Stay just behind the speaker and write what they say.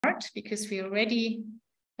start because we're already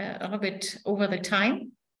a little bit over the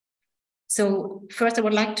time. So first, I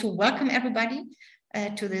would like to welcome everybody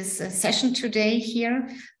to this session today here.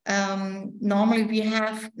 Normally we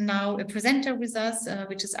have now a presenter with us,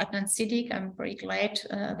 which is Adnan Siddique. I'm very glad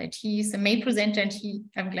that he's the main presenter, and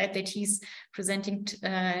I'm glad that he's presenting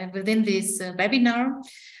within this webinar.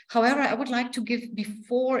 However, I would like to give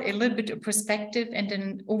before a little bit of perspective and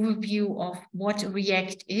an overview of what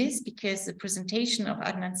REACT is, because the presentation of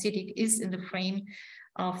Adnan Siddique is in the frame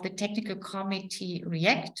of the technical committee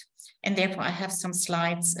REACT, and therefore I have some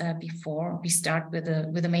slides before we start with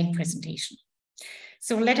the main presentation.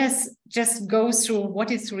 So let us just go through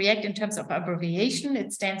what is REACT in terms of abbreviation.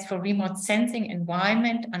 It stands for Remote Sensing,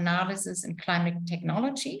 Environment, Analysis, and Climate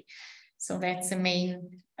Technology. So that's the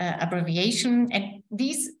main abbreviation, and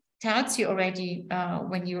these tells you already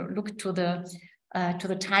when you look to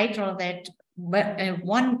the title that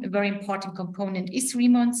one very important component is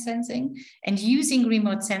remote sensing, and using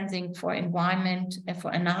remote sensing for environment and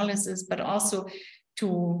for analysis, but also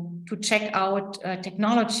to check out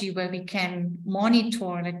technology where we can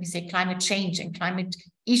monitor, let me say, climate change and climate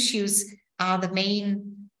issues are the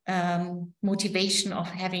main motivation of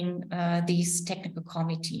having this technical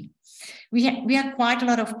committee. We have quite a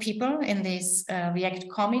lot of people in this REACT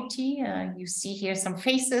committee. You see here some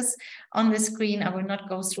faces on the screen. I will not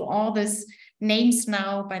go through all these names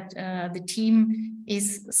now, but the team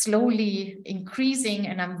is slowly increasing,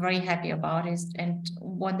 and I'm very happy about it. And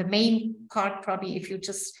the main part, probably, if you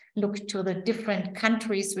just look to the different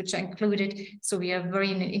countries which are included, so we are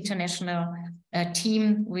very an international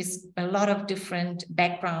team with a lot of different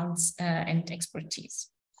backgrounds and expertise.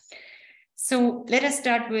 So let us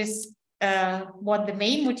start with what the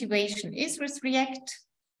main motivation is with REACT.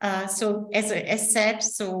 So as said,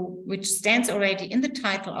 which stands already in the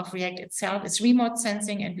title of REACT itself, is remote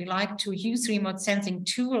sensing, and we like to use remote sensing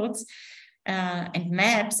tools and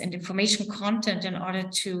maps and information content in order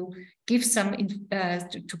to give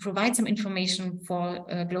to provide some information for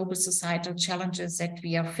global societal challenges that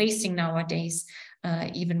we are facing nowadays,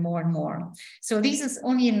 even more and more. So this is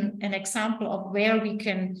only an example of where we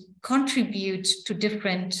can contribute to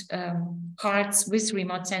different parts with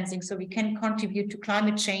remote sensing. So we can contribute to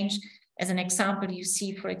climate change. As an example, you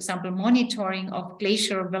see, for example, monitoring of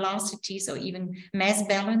glacier velocities or even mass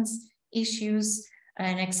balance issues.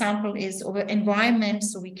 An example is over environment,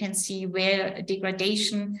 so we can see where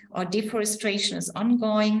degradation or deforestation is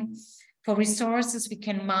ongoing. For resources, we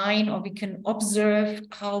can mine or we can observe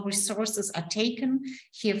how resources are taken.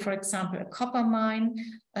 Here, for example, a copper mine,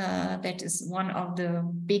 that is one of the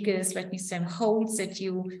biggest, let me say, holes that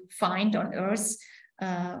you find on Earth,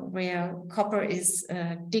 where copper is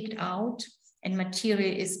digged out and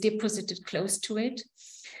material is deposited close to it.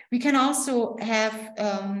 We can also have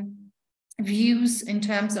views in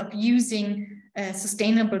terms of using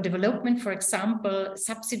sustainable development, for example,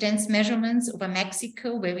 subsidence measurements over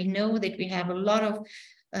Mexico, where we know that we have a lot of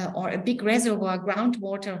or a big reservoir,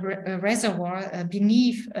 groundwater reservoir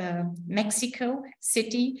beneath Mexico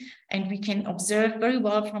City, and we can observe very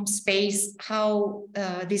well from space how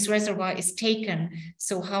this reservoir is taken,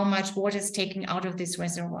 so how much water is taken out of this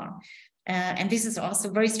reservoir. And this is also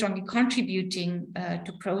very strongly contributing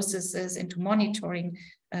to processes and to monitoring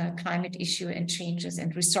climate issue and changes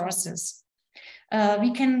and resources.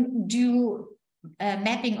 We can do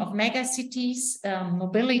mapping of megacities,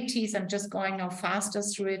 mobilities. I'm just going now faster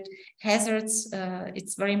through it. Hazards,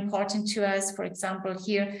 it's very important to us. For example,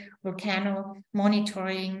 here, volcano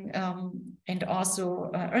monitoring and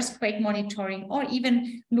also earthquake monitoring, or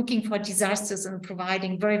even looking for disasters and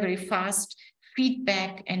providing very, very fast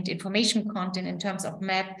feedback and information content in terms of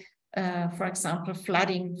map. For example,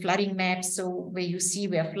 flooding maps, so where you see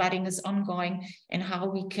where flooding is ongoing and how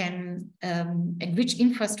we can, and which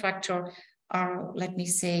infrastructure are, let me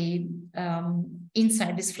say,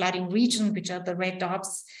 inside this flooding region, which are the red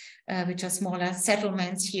dots, which are smaller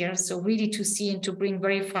settlements here. So really to see and to bring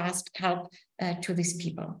very fast help to these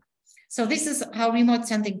people. So this is how remote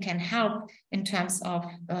sensing can help in terms of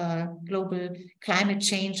global climate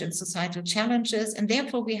change and societal challenges. And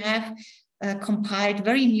therefore we have compiled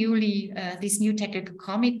very newly this new technical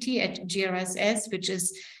committee at GRSS, which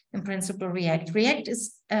is in principle REACT. REACT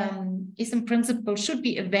is in principle should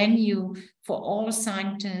be a venue for all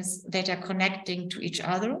scientists that are connecting to each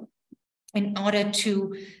other in order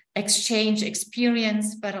to exchange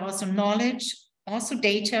experience, but also knowledge, also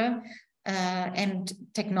data, and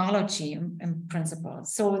technology in principle.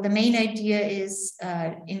 So the main idea is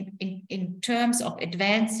in terms of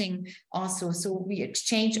advancing also, so we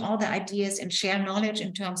exchange all the ideas and share knowledge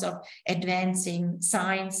in terms of advancing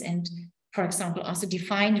science and for example, also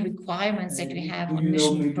define requirements that we have on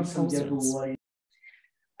mission proposals.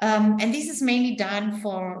 And this is mainly done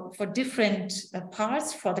for different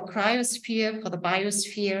parts, for the cryosphere, for the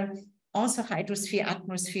biosphere, also hydrosphere,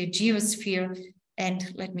 atmosphere, geosphere,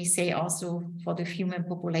 and let me say also for the human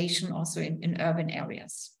population, also in urban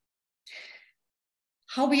areas.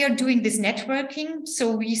 How we are doing this networking?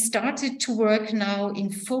 So we started to work now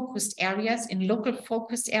in focused areas, in local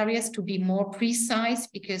focused areas, to be more precise,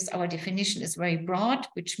 because our definition is very broad,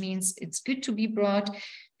 which means it's good to be broad,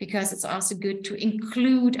 because it's also good to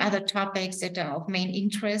include other topics that are of main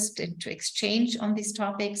interest and to exchange on these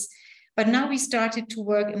topics. But now we started to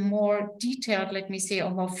work in more detailed, let me say,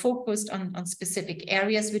 or more focused on specific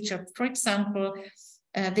areas, which are, for example,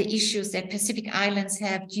 the issues that Pacific Islands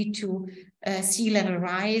have due to sea level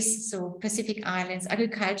rise. So Pacific Islands,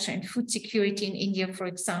 agriculture and food security in India, for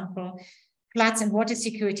example, floods and water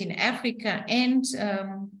security in Africa, and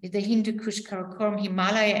the Hindu Kush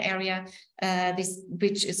Himalaya area,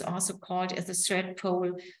 which is also called as the third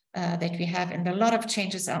pole that we have. And a lot of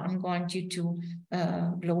changes are ongoing due to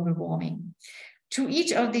global warming. To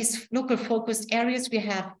each of these local focused areas, we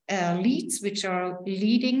have leads, which are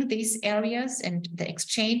leading these areas and the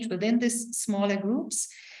exchange within these smaller groups.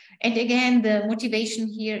 And again, the motivation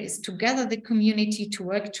here is to gather the community, to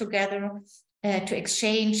work together, to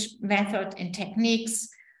exchange method and techniques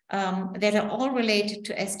that are all related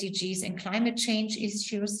to SDGs and climate change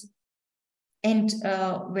issues. And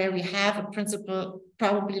where we have a principle,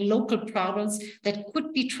 probably local problems that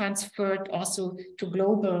could be transferred also to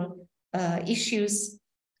global issues.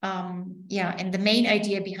 And the main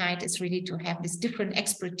idea behind is really to have this different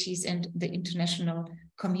expertise and the international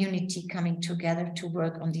community coming together to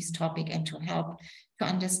work on this topic and to help to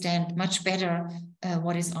understand much better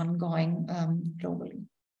what is ongoing globally.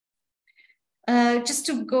 Just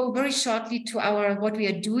to go very shortly to what we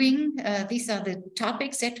are doing, these are the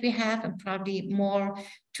topics that we have, and probably more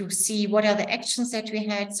to see what are the actions that we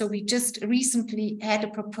had. So we just recently had a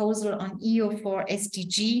proposal on EO for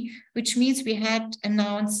SDG, which means we had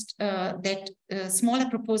announced that smaller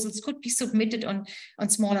proposals could be submitted on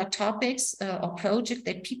smaller topics or projects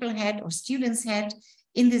that people had or students had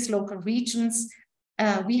in these local regions.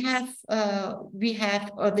 We have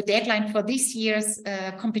the deadline for this year's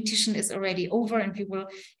competition is already over, and we will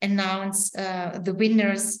announce the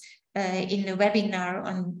winners in a webinar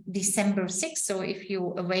on December 6th. So if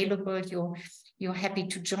you're available, you're happy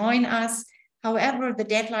to join us. However, the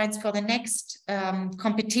deadlines for the next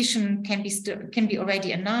competition can be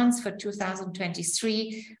already announced for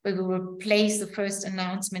 2023, where we will place the first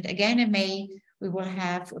announcement again in May. We will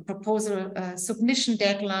have a proposal submission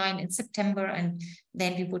deadline in September, and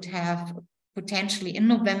then we would have potentially in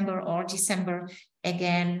November or December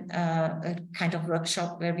again a kind of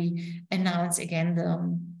workshop where we announce again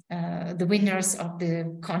the winners of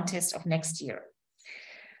the contest of next year.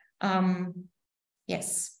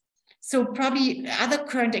 Yes. So probably other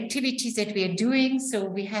current activities that we are doing. So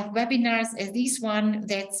we have webinars as this one,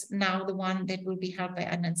 that's now the one that will be held by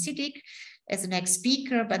Adnan Siddique as the next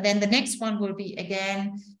speaker. But then the next one will be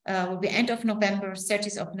again, will be end of November,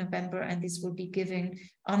 30th of November. And this will be given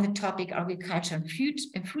on the topic agriculture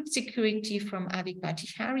and food security from Avik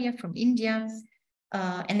Bhattacharya from India.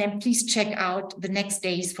 And then please check out the next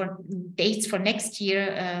dates for next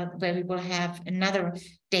year, where we will have another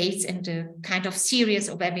dates and a kind of series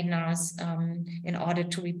of webinars in order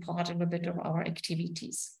to report a little bit of our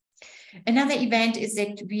activities. Another event is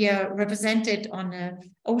that we are represented on an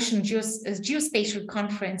ocean geospatial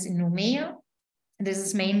conference in Noumea. This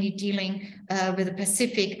is mainly dealing with the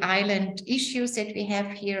Pacific Island issues that we have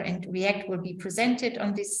here, and REACT will be presented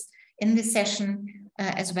on this in this session.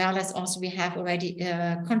 As well as also we have already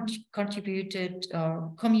contributed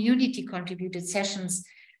or community contributed sessions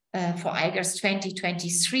for IGRS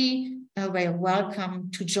 2023, where you're welcome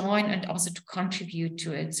to join and also to contribute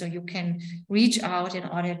to it. So you can reach out in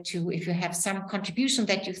order to, if you have some contribution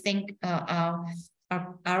that you think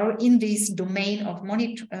are in this domain of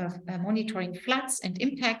monitoring floods and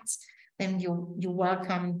impacts, then you're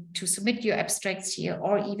welcome to submit your abstracts here,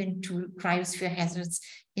 or even to cryosphere hazards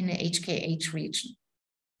in the HKH region.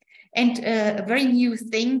 And a very new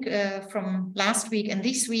thing from last week and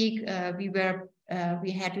this week,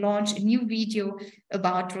 we had launched a new video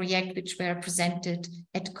about REACT, which were presented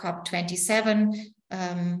at COP27.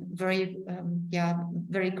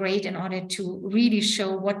 Very great in order to really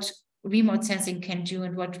show what remote sensing can do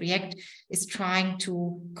and what REACT is trying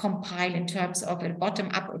to compile in terms of a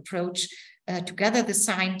bottom-up approach to gather the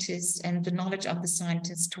scientists and the knowledge of the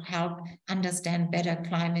scientists to help understand better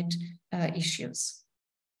climate issues.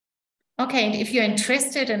 Okay, and if you're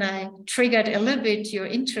interested, and I triggered a little bit your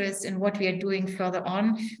interest in what we are doing further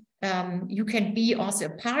on, you can be also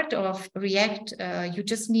a part of REACT. You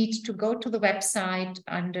just need to go to the website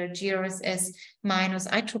under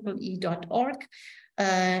GRSS-IEEE.org,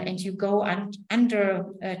 and you go under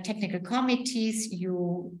technical committees,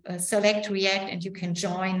 you select REACT, and you can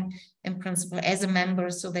join in principle as a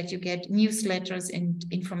member so that you get newsletters and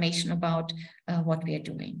information about what we are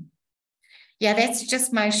doing. Yeah, that's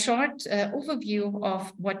just my short overview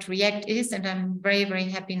of what REACT is, and I'm very, very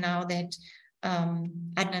happy now that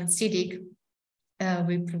Adnan Siddique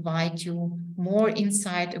will provide you more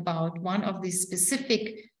insight about one of the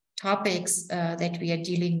specific topics that we are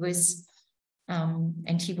dealing with,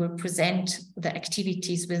 and he will present the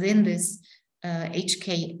activities within this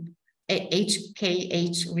HKH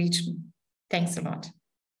region. Thanks a lot.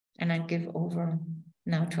 And I give over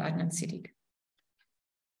now to Adnan Siddique.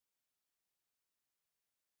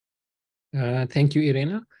 Thank you,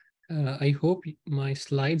 Irena. I hope my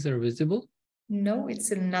slides are visible. No,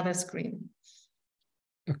 it's another screen.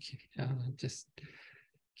 Okay, just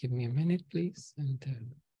give me a minute, please. And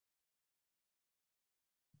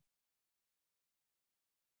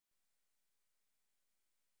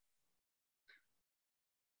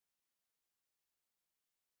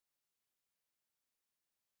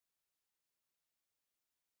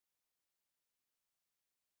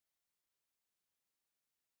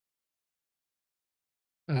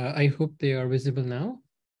I hope they are visible now.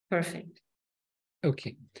 Perfect.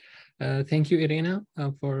 Okay. Thank you, Irena,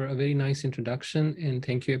 for a very nice introduction, and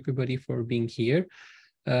thank you everybody for being here.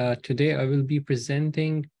 Today, I will be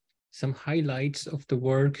presenting some highlights of the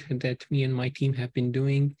work that me and my team have been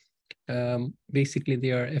doing. Basically,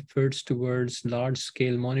 they are efforts towards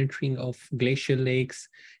large-scale monitoring of glacial lakes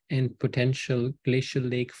and potential glacial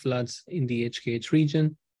lake floods in the HKH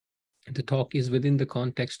region. The talk is within the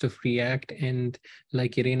context of REACT, and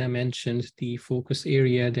like Irena mentioned, the focus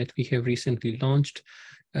area that we have recently launched,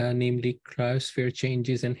 namely Cryosphere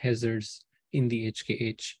changes and hazards in the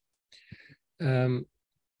HKH.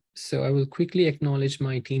 So I will quickly acknowledge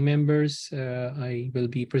my team members. I will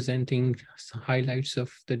be presenting some highlights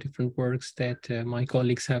of the different works that my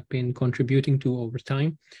colleagues have been contributing to over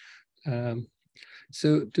time.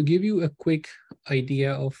 So to give you a quick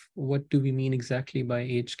idea of what do we mean exactly by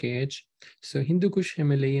HKH. So Hindu Kush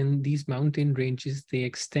Himalayan, these mountain ranges, they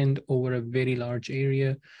extend over a very large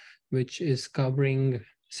area, which is covering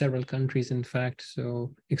several countries, in fact.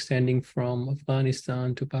 So extending from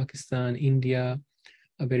Afghanistan to Pakistan, India,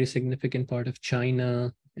 a very significant part of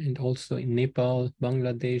China, and also in Nepal,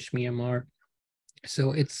 Bangladesh, Myanmar.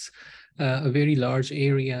 So it's a very large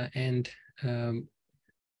area, and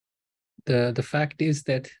the fact is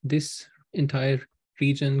that this entire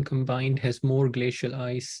region combined has more glacial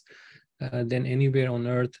ice than anywhere on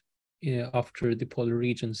Earth after the polar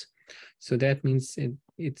regions. So that means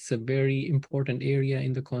it's a very important area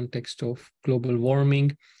in the context of global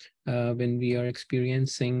warming when we are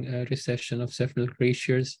experiencing a recession of several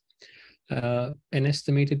glaciers. An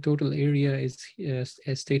estimated total area is,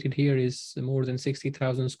 as stated here, is more than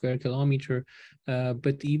 60,000 square kilometers.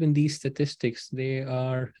 But even these statistics, they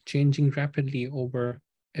are changing rapidly over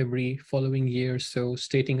every following year. So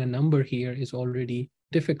stating a number here is already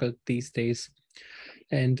difficult these days.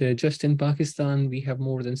 And just in Pakistan, we have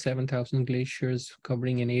more than 7,000 glaciers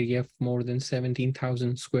covering an area of more than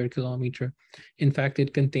 17,000 square kilometers. In fact,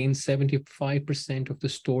 it contains 75% of the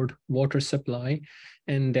stored water supply.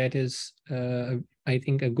 And that is, I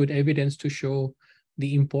think, a good evidence to show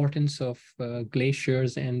the importance of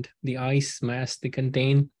glaciers and the ice mass they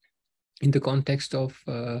contain in the context of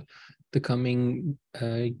the coming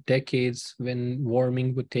decades when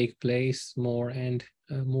warming would take place more, and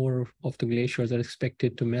more of the glaciers are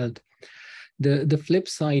expected to melt. The flip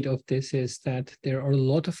side of this is that there are a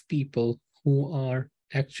lot of people who are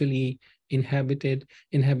actually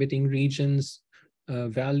inhabiting regions,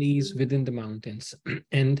 valleys within the mountains.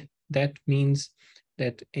 And that means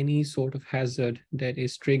that any sort of hazard that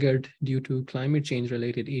is triggered due to climate change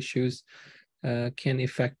related issues can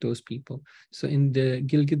affect those people. So in the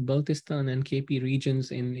Gilgit-Baltistan and KP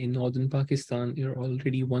regions in northern Pakistan, there are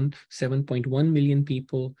already 7.1 million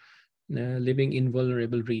people living in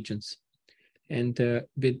vulnerable regions. And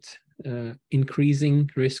with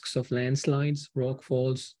increasing risks of landslides,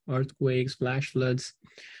 rockfalls, earthquakes, flash floods,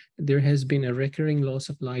 there has been a recurring loss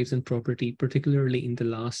of lives and property, particularly in the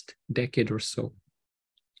last decade or so.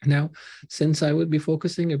 Now, since I will be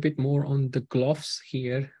focusing a bit more on the GLOFs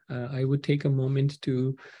here, I would take a moment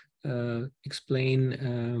to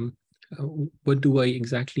explain what do I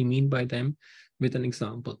exactly mean by them with an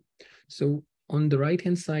example. So on the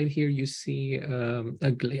right-hand side here, you see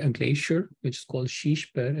a glacier, which is called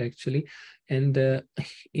Shishpur, actually. And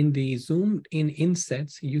in the zoomed-in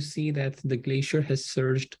insets, you see that the glacier has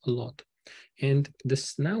surged a lot. And the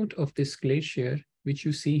snout of this glacier, which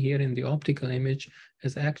you see here in the optical image,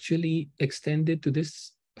 has actually extended to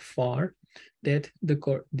this far that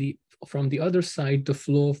from the other side, the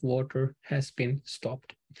flow of water has been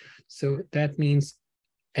stopped. So that means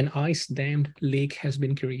an ice-dammed lake has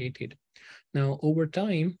been created. Now, over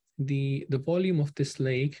time, the volume of this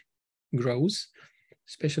lake grows,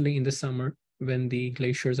 especially in the summer when the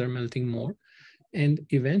glaciers are melting more. And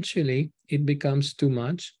eventually, it becomes too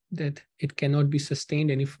much that it cannot be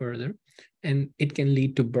sustained any further, and it can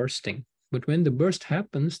lead to bursting. But when the burst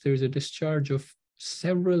happens, there's a discharge of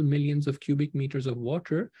several millions of cubic meters of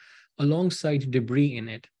water alongside debris in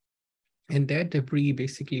it. And that debris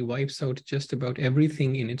basically wipes out just about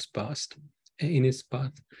everything in its path.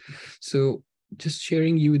 So just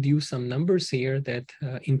sharing with you some numbers here that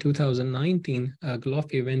in 2019, a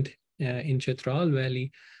GLOF event in Chitral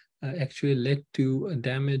Valley actually led to a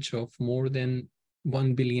damage of more than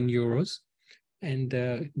 1 billion euros. And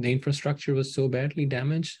the infrastructure was so badly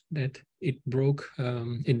damaged that it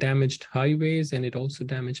damaged highways, and it also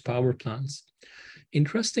damaged power plants.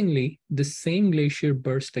 Interestingly, the same glacier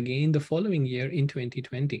burst again the following year in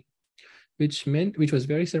 2020, which was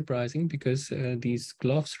very surprising, because these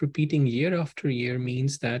GLOFs repeating year after year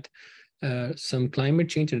means that some climate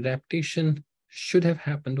change adaptation should have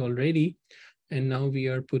happened already. And now we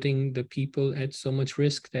are putting the people at so much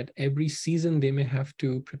risk that every season they may have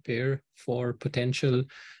to prepare for potential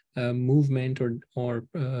movement or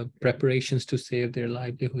preparations to save their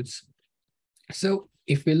livelihoods. So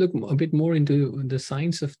if we look a bit more into the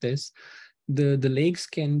science of this, the lakes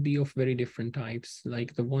can be of very different types.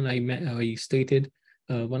 Like the one I stated,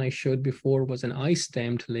 one I showed before was an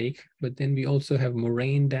ice-dammed lake, but then we also have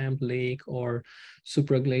moraine-dammed lake or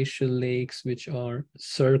supraglacial lakes, which are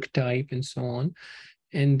cirque type and so on.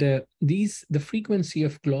 And the frequency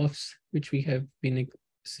of GLOFs, which we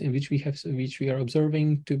are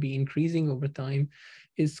observing to be increasing over time,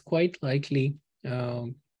 is quite likely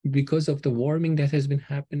because of the warming that has been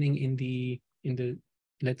happening in the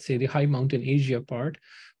let's say the high mountain Asia part,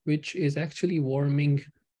 which is actually warming,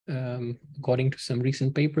 according to some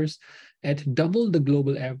recent papers, at double the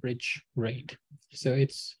global average rate. So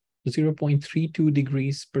it's 0.32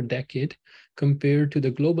 degrees per decade compared to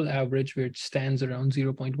the global average, which stands around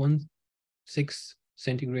 0.16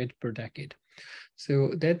 centigrade per decade.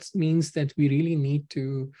 So that means that we really need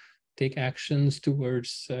to take actions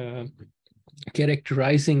towards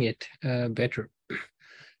characterizing it better.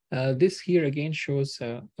 This here again shows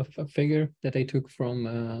a figure that I took from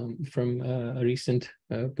a recent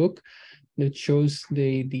book that shows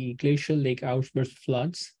the glacial lake outburst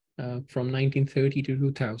floods from 1930 to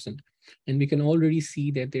 2000. And we can already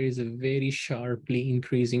see that there is a very sharply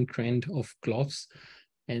increasing trend of GLOFs.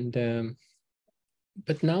 And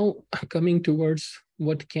but now coming towards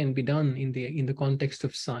what can be done in the context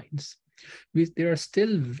of science, there are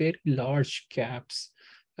still very large gaps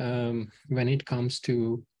when it comes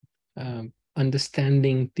to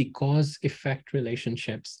understanding the cause-effect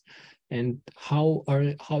relationships, and how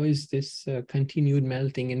is this continued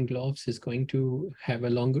melting in GLOFs is going to have a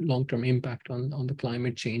long-term impact on the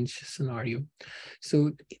climate change scenario.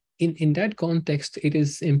 So in that context, it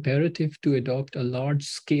is imperative to adopt a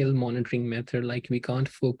large-scale monitoring method. Like, we can't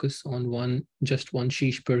focus on just one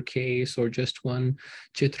Shishpur case or just one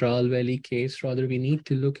Chitral Valley case. Rather, we need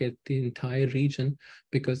to look at the entire region,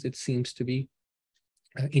 because it seems to be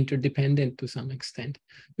interdependent to some extent,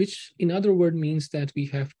 which in other words means that we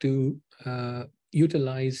have to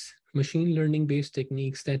utilize machine learning based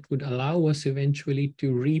techniques that would allow us eventually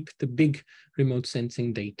to reap the big remote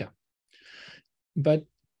sensing data. But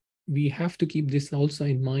we have to keep this also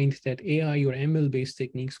in mind, that AI or ML based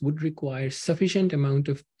techniques would require sufficient amount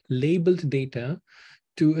of labeled data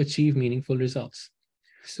to achieve meaningful results.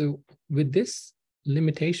 So with this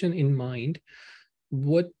limitation in mind,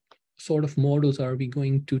 what sort of models are we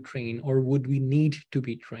going to train, or would we need to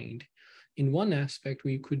be trained? In one aspect,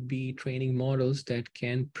 we could be training models that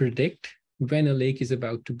can predict when a lake is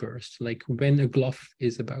about to burst, like when a GLOF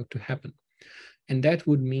is about to happen. And that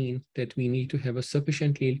would mean that we need to have a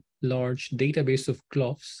sufficiently large database of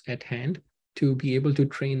GLOFs at hand to be able to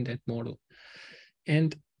train that model.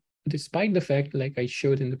 And despite the fact, like I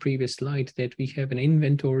showed in the previous slide, that we have an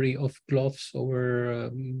inventory of GLOFs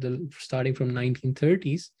over starting from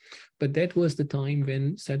 1930s, but that was the time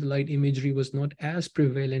when satellite imagery was not as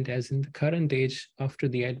prevalent as in the current age, after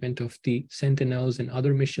the advent of the Sentinels and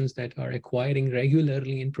other missions that are acquiring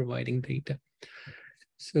regularly and providing data.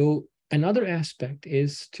 So Another aspect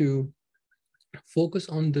is to focus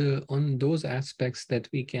on those aspects that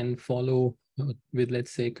we can follow with,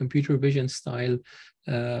 let's say, computer vision style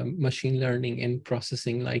machine learning and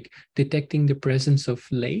processing, like detecting the presence of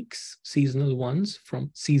lakes, seasonal ones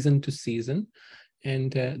from season to season,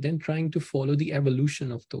 and then trying to follow the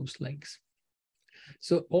evolution of those lakes.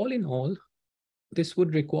 So all in all, this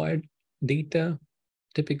would require data,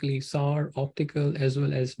 typically SAR, optical, as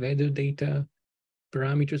well as weather data,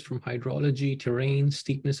 parameters from hydrology, terrain,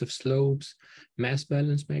 steepness of slopes, mass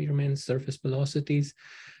balance measurements, surface velocities,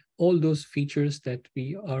 all those features that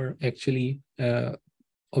we are actually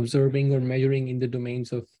observing or measuring in the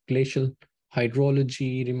domains of glacial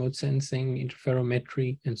hydrology, remote sensing,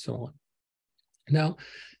 interferometry, and so on. Now,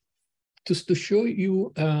 just to show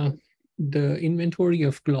you the inventory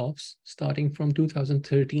of GLOFs starting from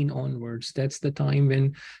 2013 onwards. That's the time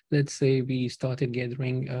when, let's say, we started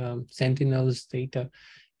gathering Sentinel's data,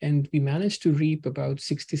 and we managed to reap about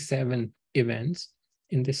 67 events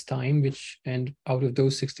in this time, and out of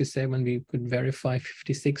those 67, we could verify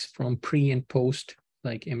 56 from pre and post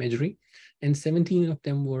like imagery, and 17 of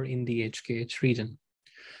them were in the HKH region.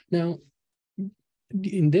 Now,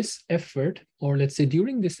 in this effort, or let's say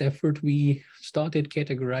during this effort, we started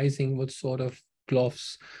categorizing what sort of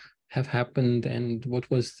GLOFs have happened and what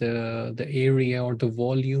was the area or the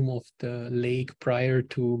volume of the lake prior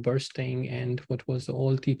to bursting, and what was the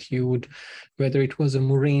altitude, whether it was a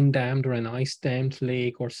moraine-dammed or an ice-dammed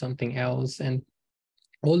lake or something else, and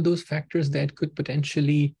all those factors that could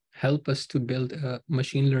potentially help us to build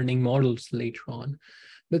machine learning models later on.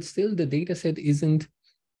 But still, the data set isn't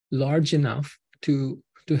large enough to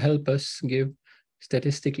help us give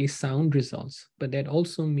statistically sound results. But that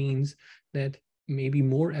also means that maybe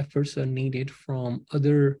more efforts are needed from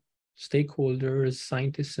other stakeholders,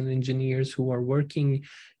 scientists and engineers who are working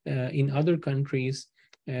in other countries,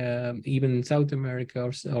 even in South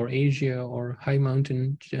America or Asia or high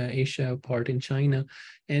mountain Asia part in China,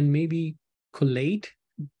 and maybe collate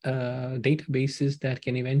databases that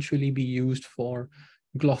can eventually be used for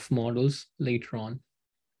GLOF models later on.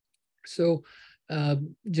 So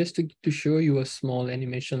just to show you a small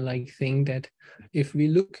animation-like thing, that if we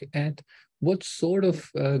look at what sort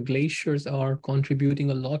of glaciers are contributing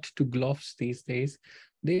a lot to GLOFs these days,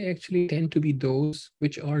 they actually tend to be those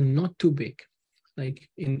which are not too big. Like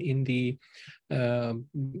in the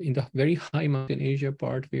very high mountain Asia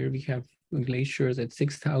part, where we have glaciers at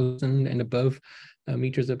 6,000 and above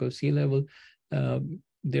meters above sea level.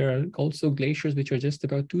 There are also glaciers which are just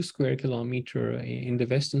about 2 square kilometers in the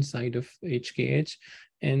western side of HKH,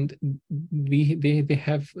 and they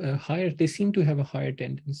have a higher. They seem to have a higher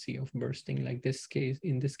tendency of bursting. Like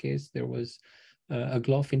in this case, there was a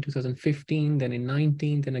GLOF in 2015, then in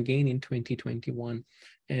 19, then again in 2021,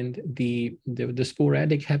 and the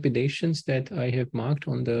sporadic habitations that I have marked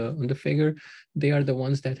on the figure, they are the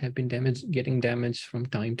ones that have been getting damaged from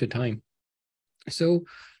time to time. So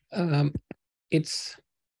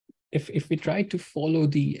if we try to follow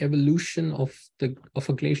the evolution of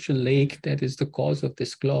a glacial lake that is the cause of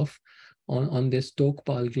this GLOF on this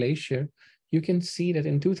Dokpal Glacier, you can see that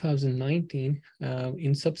in 2019,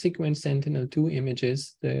 in subsequent Sentinel-2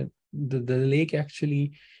 images, the lake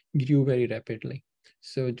actually grew very rapidly.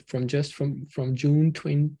 So from June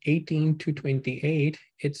 2018 to 28,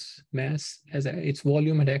 its mass, its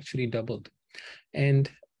volume had actually doubled, and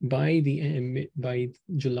by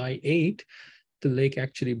July 8, the lake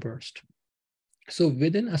actually burst. So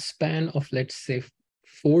within a span of, let's say,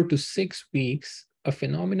 4 to 6 weeks, a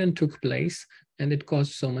phenomenon took place, and it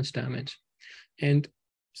caused so much damage. And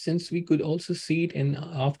since we could also see it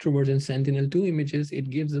afterwards in Sentinel-2 images, it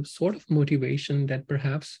gives a sort of motivation that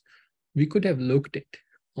perhaps we could have looked at,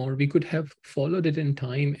 or we could have followed it in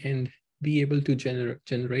time and be able to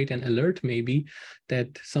generate an alert maybe that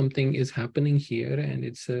something is happening here, and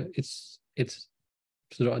it's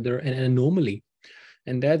rather an anomaly.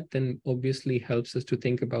 And that then obviously helps us to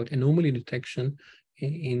think about anomaly detection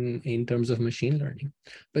in terms of machine learning.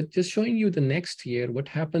 But just showing you the next year, what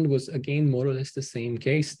happened was again more or less the same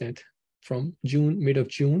case, that from mid of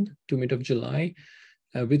June to mid of July,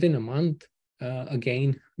 within a month,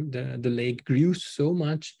 again, the lake grew so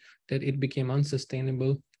much that it became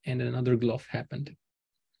unsustainable, and another GLOF happened.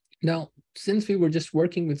 Now, since we were just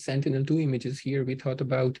working with Sentinel-2 images here, we thought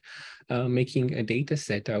about making a data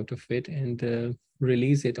set out of it and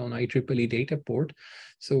release it on IEEE data port.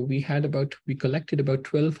 So we collected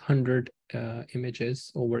about 1,200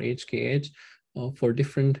 images over HKH for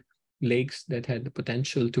different lakes that had the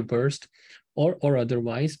potential to burst or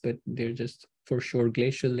otherwise, but they're just for sure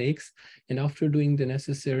glacial lakes. And after doing the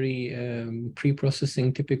necessary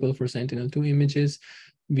pre-processing typical for Sentinel-2 images,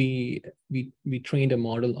 we trained a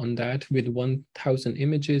model on that with 1,000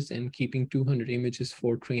 images and keeping 200 images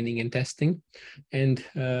for training and testing. And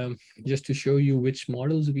just to show you which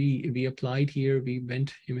models we applied here, we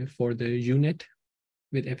went for the UNet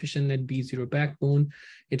with EfficientNet B0 backbone.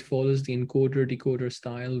 It follows the encoder-decoder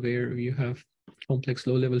style where you have complex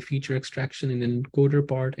low-level feature extraction in the encoder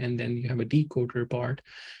part, and then you have a decoder part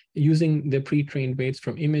using the pre-trained weights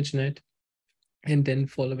from ImageNet. And then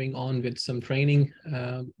following on with some training,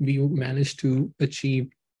 we managed to achieve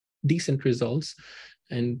decent results.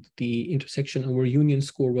 And the intersection over union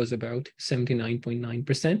score was about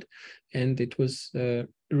 79.9%. And it was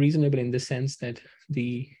reasonable in the sense that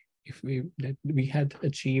we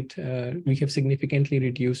have significantly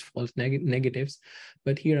reduced false negatives.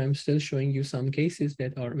 But here I'm still showing you some cases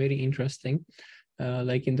that are very interesting.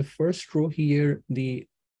 Like in the first row here, the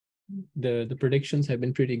predictions have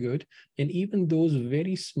been pretty good. And even those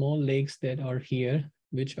very small lakes that are here,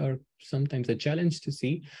 which are sometimes a challenge to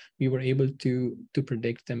see, we were able to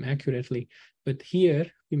predict them accurately. But here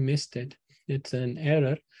we missed it. It's an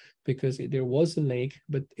error because there was a lake,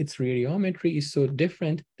 but its radiometry is so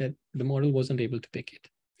different that the model wasn't able to pick it.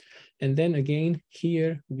 And then again,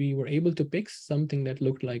 here we were able to pick something that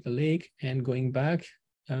looked like a lake, and going back,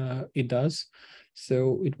 it does.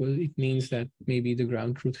 So it means that maybe the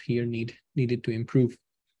ground truth here needed to improve.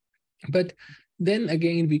 But then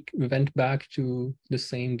again, we went back to the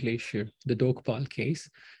same glacier, the Dokpal case,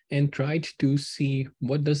 and tried to see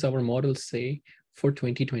what does our model say for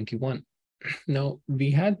 2021. Now, we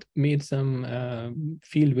had made some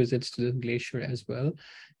field visits to the glacier as well,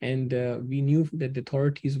 and we knew that the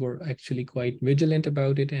authorities were actually quite vigilant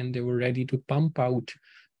about it, and they were ready to pump out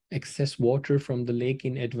excess water from the lake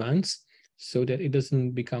in advance so that it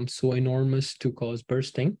doesn't become so enormous to cause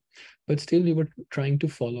bursting. But still, we were trying to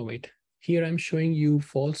follow it. Here, I'm showing you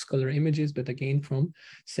false color images, but again from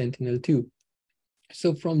Sentinel-2.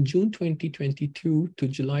 So from June 2022 to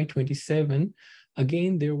July 27,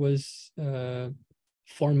 again, there was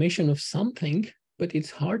formation of something, but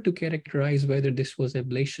it's hard to characterize whether this was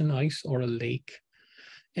ablation ice or a lake.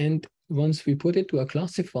 And once we put it to a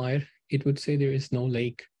classifier, it would say there is no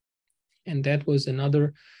lake. And that was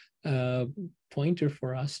another pointer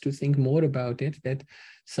for us to think more about it, that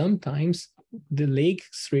sometimes the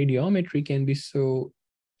lake's radiometry can be so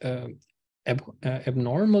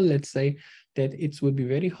abnormal, let's say, that it would be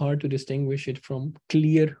very hard to distinguish it from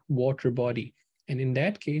clear water body. And in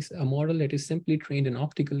that case, a model that is simply trained in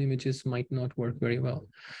optical images might not work very well.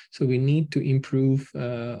 So we need to improve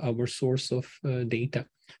our source of data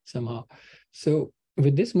somehow. So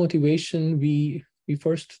with this motivation, we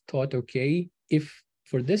first thought, okay, if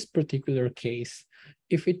for this particular case,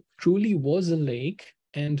 if it truly was a lake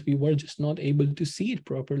and we were just not able to see it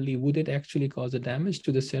properly, would it actually cause a damage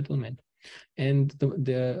to the settlement? And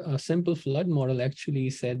the simple flood model actually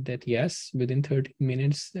said that yes, within 30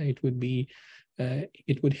 minutes, it would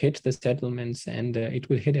hit the settlements, and it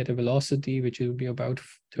would hit at a velocity which would be about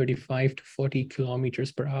 35 to 40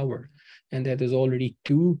 kilometers per hour. And that is already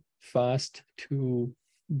too fast to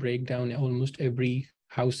break down almost every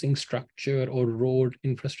housing structure or road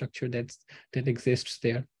infrastructure that exists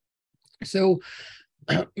there. So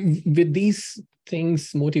with these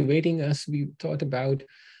things motivating us, we thought about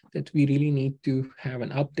that we really need to have an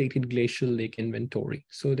updated glacial lake inventory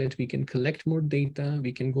so that we can collect more data.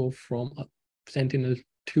 We can go from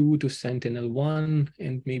Sentinel-2 to Sentinel-1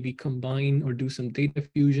 and maybe combine or do some data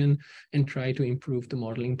fusion and try to improve the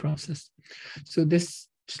modeling process. So this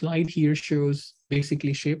slide here shows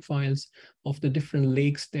basically shapefiles of the different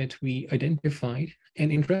lakes that we identified.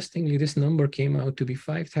 And interestingly, this number came out to be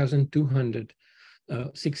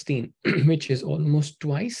 5,216, which is almost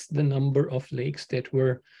twice the number of lakes that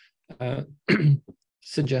were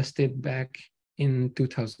suggested back in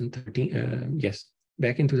 2013.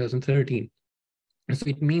 Back in 2013. So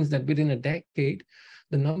it means that within a decade,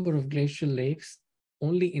 the number of glacial lakes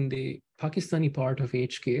only in the Pakistani part of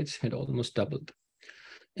HKH had almost doubled.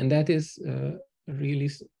 And that is really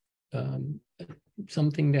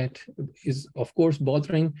something that is, of course,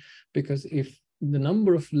 bothering, because if the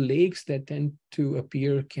number of lakes that tend to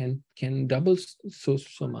appear can double so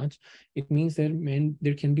much, it means that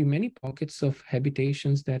there can be many pockets of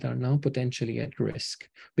habitations that are now potentially at risk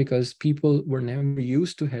because people were never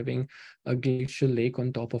used to having a glacial lake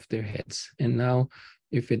on top of their heads. And now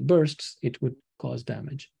if it bursts, it would cause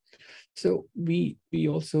damage. So we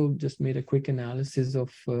also just made a quick analysis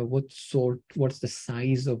of what's the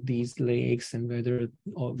size of these lakes and whether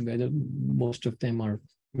most of them are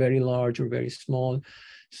very large or very small.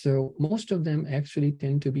 So most of them actually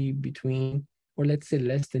tend to be between or let's say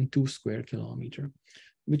less than 2 square kilometers,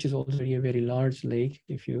 which is already a very large lake,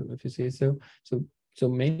 if you say so. So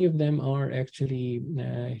many of them are actually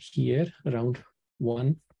here around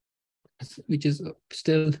 1, which is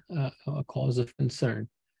still a cause of concern.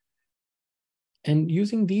 And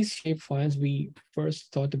using these shapefiles, we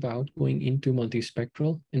first thought about going into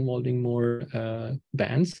multispectral, involving more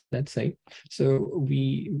bands, let's say. So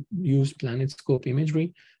we use PlanetScope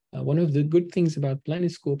imagery. One of the good things about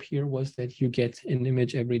PlanetScope here was that you get an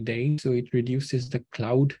image every day, so it reduces the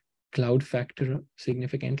cloud factor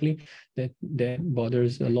significantly. That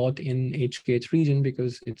bothers a lot in HKH region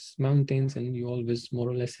because it's mountains and you always more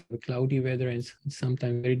or less have cloudy weather, and it's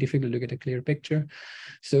sometimes very difficult to get a clear picture.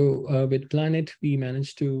 So with Planet, we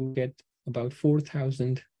managed to get about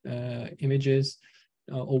 4,000 images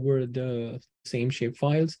over the same shape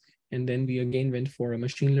files. And then we again went for a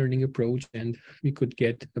machine learning approach, and we could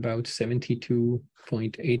get about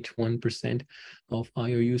 72.81% of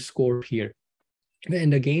IOU score here.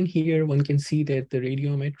 And again, here one can see that the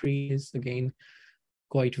radiometry is again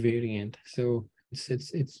quite variant. So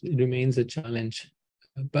it remains a challenge,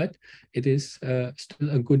 but it is still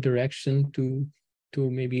a good direction to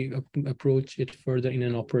maybe approach it further in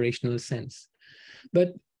an operational sense.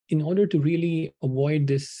 But in order to really avoid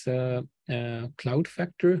this cloud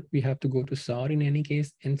factor, we have to go to SAR in any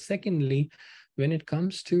case. And secondly, when it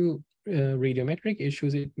comes to radiometric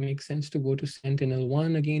issues, it makes sense to go to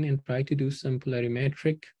Sentinel-1 again and try to do some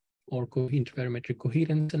polarimetric or interferometric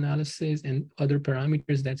coherence analysis and other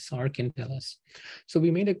parameters that SAR can tell us. So we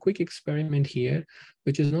made a quick experiment here,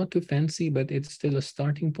 which is not too fancy, but it's still a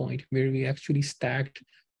starting point where we actually stacked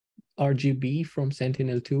RGB from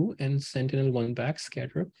Sentinel-2 and Sentinel-1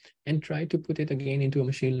 backscatter and tried to put it again into a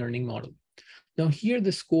machine learning model. Now here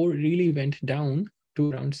the score really went down to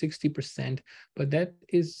around 60%, but that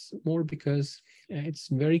is more because it's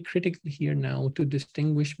very critical here now to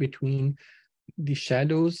distinguish between the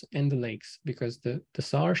shadows and the lakes, because the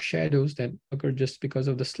SAR shadows that occur just because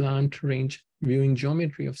of the slant range viewing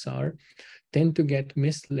geometry of SAR tend to get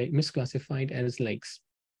misclassified as lakes.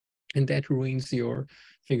 And that ruins your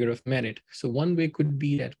figure of merit. So one way could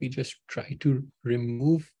be that we just try to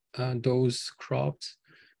remove those crops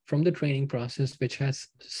from the training process, which has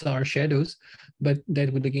SAR shadows, but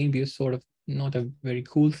that would again be a sort of not a very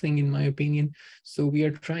cool thing in my opinion. So we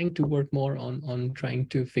are trying to work more on trying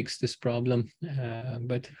to fix this problem,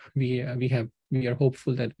 but we are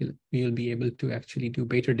hopeful that we'll be able to actually do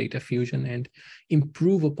better data fusion and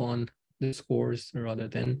improve upon the scores rather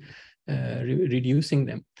than reducing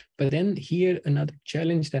them. But then here another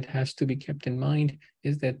challenge that has to be kept in mind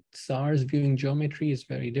is that SAR's viewing geometry is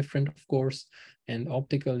very different, of course, and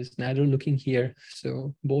optical is narrow looking here.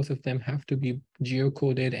 So both of them have to be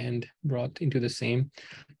geocoded and brought into the same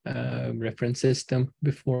reference system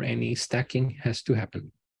before any stacking has to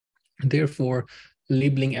happen. Therefore,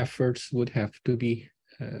 labeling efforts would have to be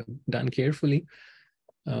done carefully.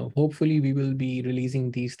 Hopefully, we will be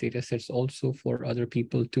releasing these data sets also for other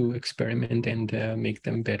people to experiment and make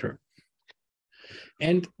them better.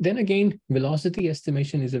 And then again, velocity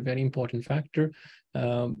estimation is a very important factor.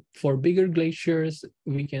 For bigger glaciers,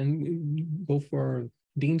 we can go for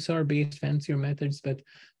DINSAR-based fancier methods, but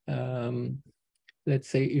let's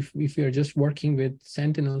say if we are just working with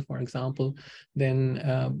Sentinel, for example,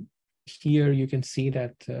 then here you can see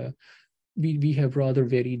that we have rather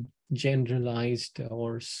very generalized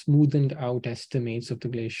or smoothened out estimates of the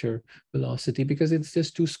glacier velocity because it's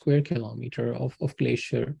just 2 square kilometers of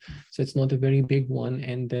glacier. So it's not a very big one.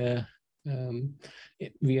 And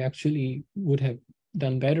we actually would have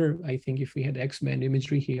done better, I think, if we had X-band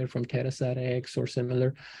imagery here from Terasat X or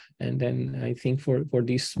similar. And then I think for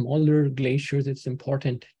these smaller glaciers, it's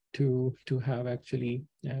important to have actually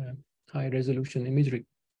high resolution imagery.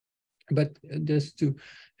 But just to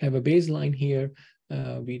have a baseline here,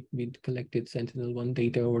 we collected Sentinel-1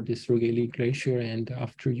 data over this Rogali Glacier, and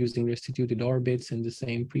after using restituted orbits and the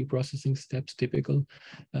same pre-processing steps typical,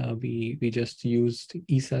 we just used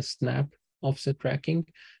ESA SNAP offset tracking,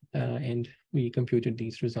 and we computed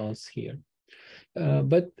these results here.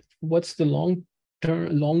 But what's the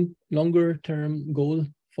longer term goal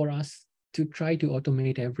for us? To try to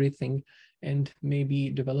automate everything and maybe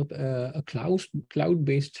develop a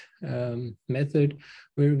cloud-based method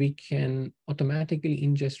where we can automatically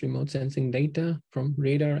ingest remote sensing data from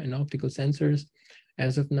radar and optical sensors.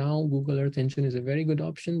 As of now, Google Earth Engine is a very good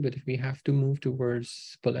option, but if we have to move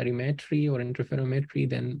towards polarimetry or interferometry,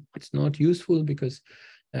 then it's not useful because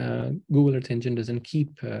Google Earth Engine doesn't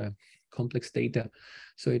keep complex data.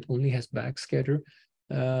 So it only has backscatter,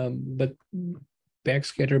 but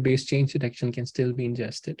backscatter-based change detection can still be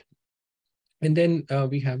ingested. And then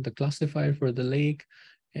we have the classifier for the lake.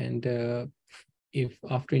 And if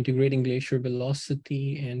after integrating glacier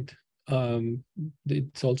velocity, and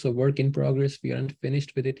it's also a work in progress, we aren't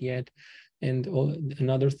finished with it yet. And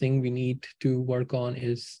another thing we need to work on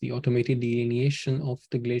is the automated delineation of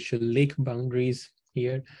the glacial lake boundaries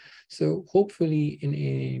here. So hopefully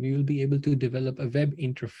we will be able to develop a web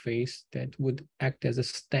interface that would act as a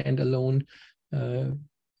standalone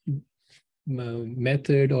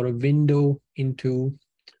method or a window into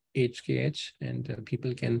HKH, and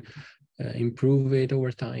people can improve it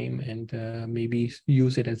over time, and maybe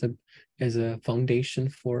use it as a foundation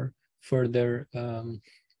for further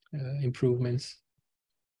improvements.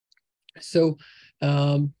 So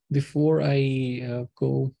before I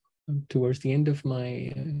go towards the end of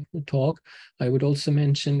my talk, I would also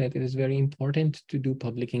mention that it is very important to do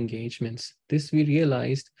public engagements. This we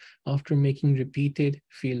realized after making repeated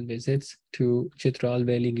field visits to Chitral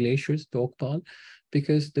Valley glaciers, Dokpal,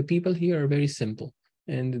 because the people here are very simple,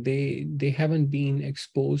 and they haven't been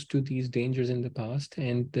exposed to these dangers in the past,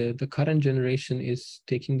 and the current generation is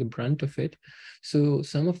taking the brunt of it. So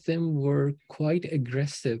some of them were quite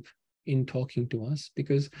aggressive in talking to us,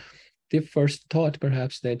 because they first thought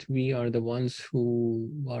perhaps that we are the ones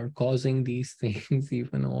who are causing these things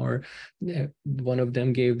even, or one of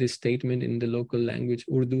them gave this statement in the local language,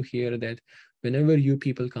 Urdu here, that whenever you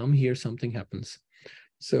people come here, something happens.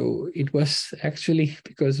 So it was actually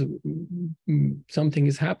because something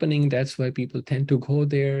is happening, that's why people tend to go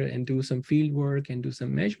there and do some field work and do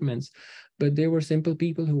some measurements. But there were simple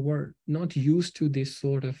people who were not used to this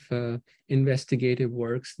sort of investigative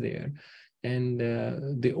works there. And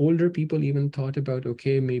the older people even thought about,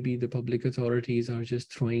 okay, maybe the public authorities are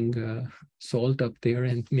just throwing salt up there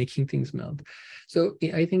and making things melt. So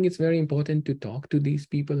I think it's very important to talk to these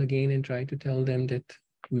people again and try to tell them that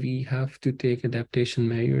we have to take adaptation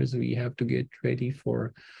measures. We have to get ready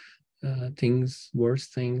for worse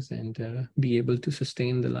things, and be able to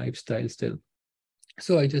sustain the lifestyle still.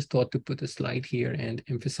 So I just thought to put a slide here and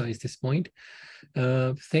emphasize this point.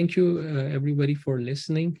 Thank you, everybody, for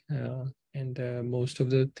listening. And most of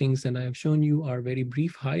the things that I have shown you are very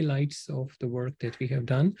brief highlights of the work that we have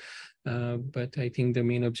done. But I think the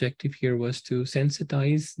main objective here was to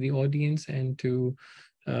sensitize the audience and to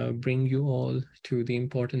bring you all to the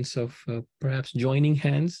importance of perhaps joining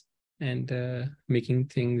hands and making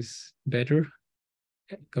things better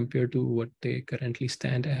compared to what they currently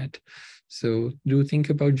stand at. So do think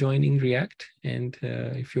about joining REACT, and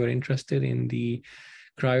if you're interested in the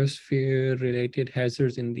cryosphere related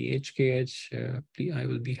hazards in the HKH, I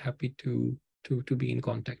will be happy to be in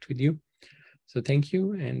contact with you. So thank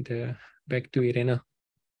you, and back to Irena.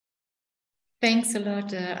 Thanks a lot,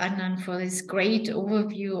 Adnan, for this great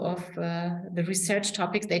overview of the research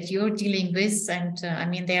topics that you're dealing with. And I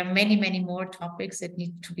mean, there are many, many more topics that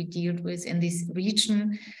need to be dealt with in this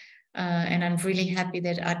region. And I'm really happy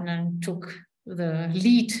that Adnan took the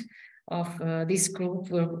lead of this group,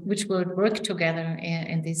 which will work together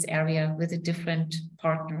in this area with the different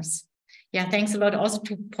partners. Yeah, thanks a lot also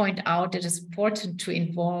to point out that it's important to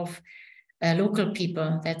involve local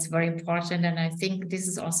people. That's very important. And I think this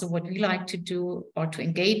is also what we like to do, or to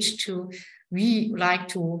engage to. We like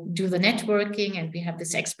to do the networking, and we have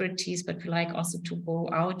this expertise, but we like also to go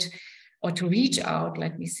out or to reach out,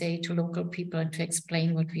 let me say, to local people and to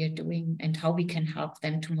explain what we are doing and how we can help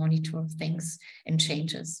them to monitor things and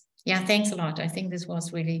changes. Yeah, thanks a lot. I think this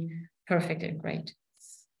was really perfect and great.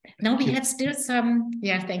 Now we have still some,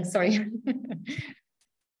 yeah, thanks, sorry.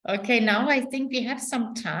 Okay, now I think we have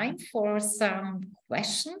some time for some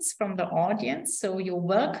questions from the audience. So you're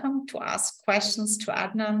welcome to ask questions to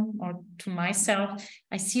Adnan or to myself.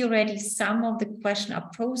 I see already some of the questions are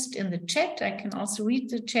posted in the chat. I can also read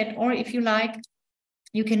the chat, or if you like,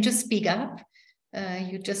 you can just speak up.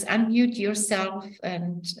 You just unmute yourself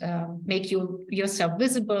and make yourself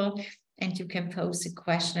visible, and you can pose a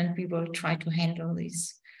question and we will try to handle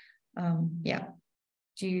this. Yeah.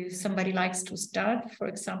 Somebody likes to start? For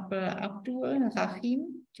example, Abdul,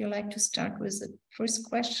 Rahim, do you like to start with the first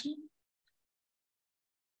question?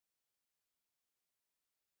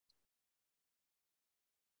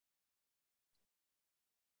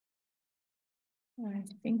 I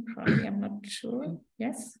think probably, I'm not sure.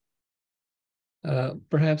 Yes?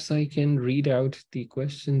 Perhaps I can read out the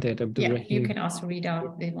question that Abdul Rahim. Yeah, you can also read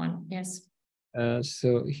out the one, yes.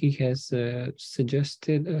 So he has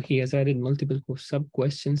suggested, he has added multiple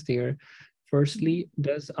sub-questions there. Firstly,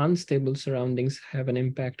 does unstable surroundings have an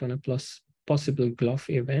impact on a possible GLOF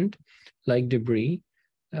event, like debris,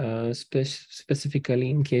 specifically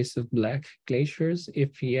in case of black glaciers?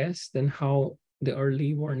 If yes, then how the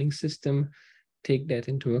early warning system take that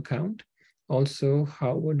into account? Also,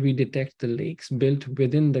 how would we detect the lakes built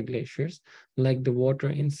within the glaciers, like the water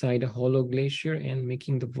inside a hollow glacier and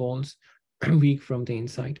making the walls weak from the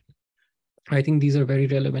inside? I think these are very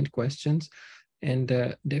relevant questions. And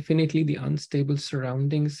definitely the unstable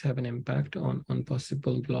surroundings have an impact on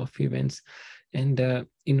possible GLOF events. And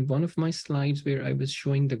in one of my slides where I was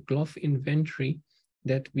showing the GLOF inventory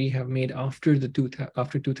that we have made after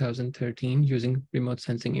 2013 using remote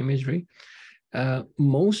sensing imagery,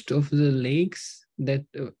 most of the lakes that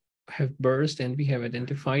have burst, and we have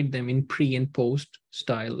identified them in pre and post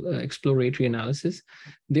style exploratory analysis,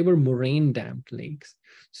 they were moraine-dammed lakes.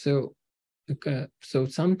 So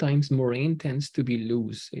sometimes moraine tends to be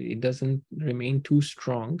loose. It doesn't remain too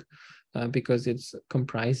strong because it's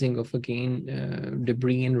comprising of, again,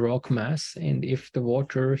 debris and rock mass. And if the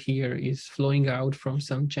water here is flowing out from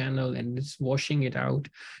some channel and it's washing it out,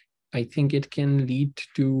 I think it can lead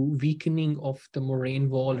to weakening of the moraine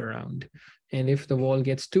wall around. And if the wall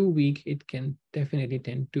gets too weak, it can definitely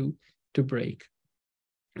tend to break.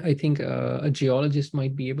 I think a geologist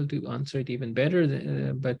might be able to answer it even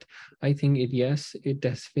better, but I think yes, it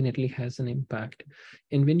definitely has an impact.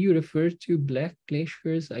 And when you refer to black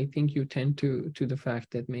glaciers, I think you tend to the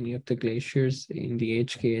fact that many of the glaciers in the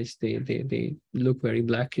HKH, they look very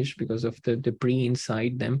blackish because of the debris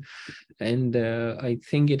inside them. And I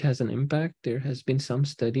think it has an impact. There has been some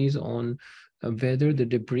studies on whether the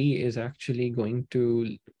debris is actually going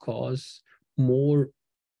to cause more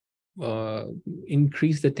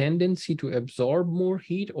increase the tendency to absorb more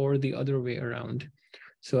heat, or the other way around.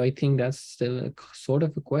 So I think that's still a sort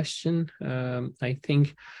of a question. I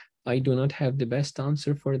think I do not have the best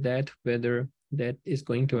answer for that, whether that is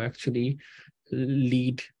going to actually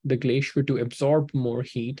lead the glacier to absorb more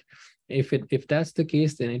heat. If that's the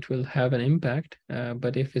case, then it will have an impact.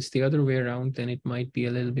 But if it's the other way around, then it might be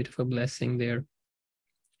a little bit of a blessing there.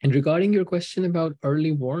 And regarding your question about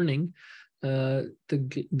early warning, the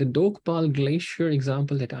Dokpal Glacier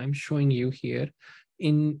example that I'm showing you here,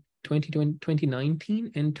 in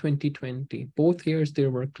 2019 and 2020, both years there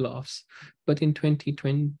were GLOFs, but in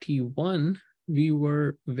 2021, we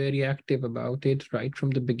were very active about it right from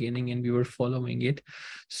the beginning, and we were following it.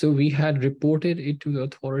 So we had reported it to the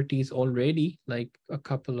authorities already, like a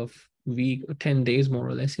couple of weeks, 10 days more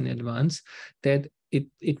or less in advance, that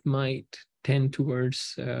it might tend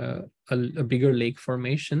towards a bigger lake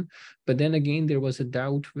formation. But then again, there was a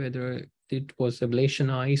doubt whether it was ablation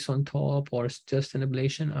ice on top or just an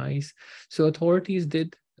ablation ice. So authorities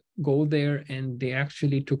did go there, and they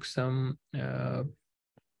actually took some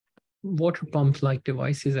water pump-like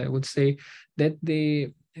devices, I would say, that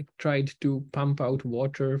they tried to pump out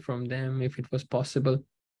water from them if it was possible.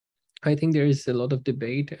 I think there is a lot of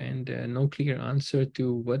debate and no clear answer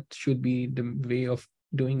to what should be the way of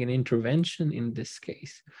doing an intervention in this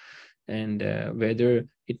case, and whether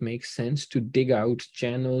it makes sense to dig out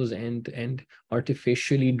channels and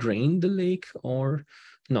artificially drain the lake or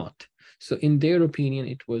not. So in their opinion,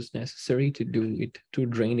 it was necessary to do it, to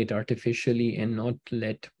drain it artificially and not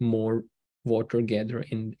let more water gather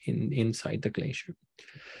inside the glacier.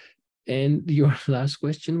 And your last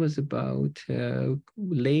question was about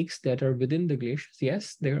lakes that are within the glaciers.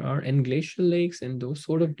 Yes, there are englacial lakes, and those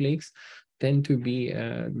sort of lakes tend to be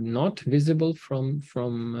not visible from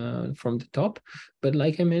the top. But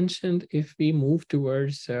like I mentioned, if we move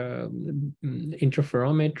towards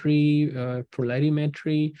interferometry,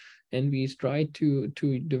 polarimetry, and we try to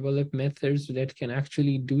develop methods that can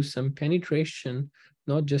actually do some penetration,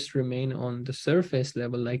 not just remain on the surface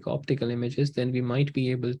level like optical images, then we might be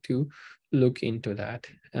able to look into that.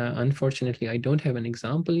 Unfortunately, I don't have an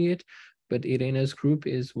example yet, but Irena's group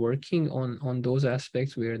is working on those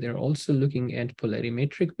aspects where they're also looking at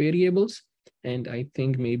polarimetric variables. And I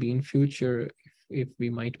think maybe in future, if we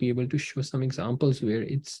might be able to show some examples where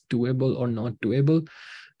it's doable or not doable,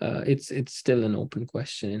 it's still an open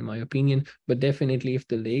question in my opinion. But definitely if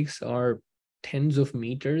the lakes are tens of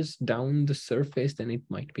meters down the surface, then it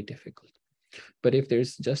might be difficult. But if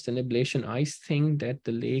there's just an ablation ice thing that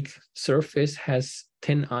the lake surface has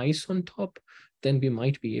thin ice on top, then we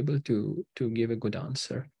might be able to give a good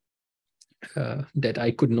answer that I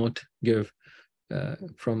could not give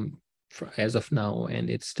from as of now, and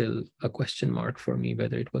it's still a question mark for me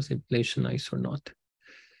whether it was ablation ice or not.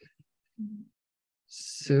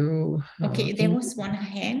 So okay, there was one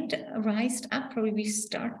hand raised up. Probably we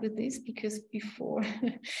start with this because before,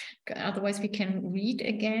 otherwise we can read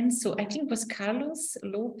again. So I think it was Carlos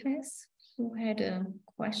Lopez who had a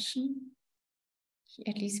question. He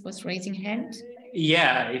at least was raising hand.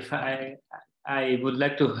 Yeah, if I would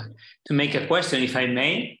like to make a question, if I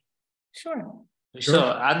may. Sure. So,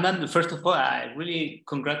 Adnan, first of all, I really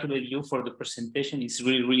congratulate you for the presentation. It's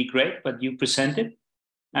really, really great what you presented.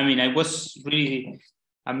 I mean, I was really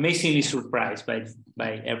amazingly surprised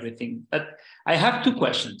by everything. But I have two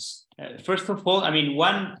questions. First of all, I mean,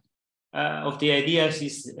 one of the ideas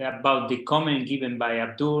is about the comment given by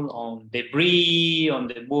Abdul on debris, on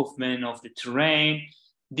the movement of the terrain.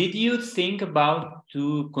 Did you think about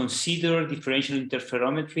to consider differential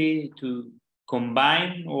interferometry to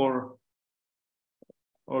combine or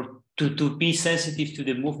to be sensitive to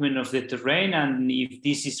the movement of the terrain, and if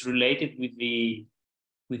this is related with the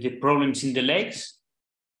problems in the lakes?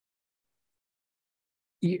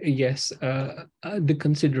 Yes, the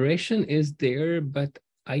consideration is there, but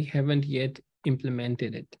I haven't yet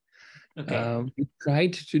implemented it. Okay. We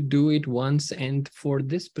tried to do it once, and for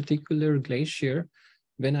this particular glacier,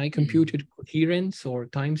 when I computed coherence or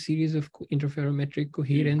time series of interferometric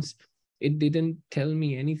coherence, it didn't tell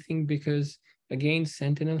me anything because, again,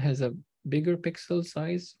 Sentinel has a bigger pixel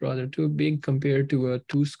size, rather too big compared to a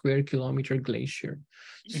 2 square kilometer glacier.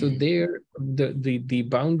 So there, the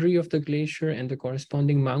boundary of the glacier and the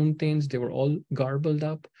corresponding mountains, they were all garbled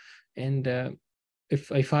up. And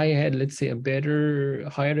if I had, let's say, a better,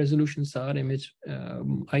 higher resolution SAR image,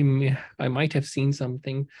 I might have seen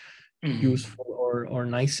something useful or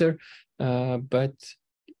nicer. But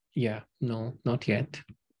yeah, no, not yet.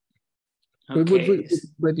 Okay.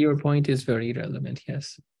 But your point is very relevant.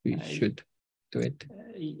 Yes, we should do it.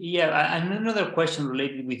 Yeah, and another question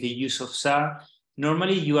related with the use of SAR.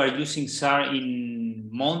 Normally, you are using SAR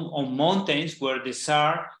on mountains where the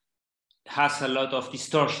SAR has a lot of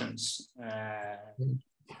distortions.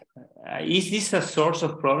 Is this a source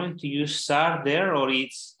of problem to use SAR there, or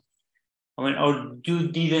or you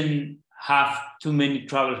didn't have too many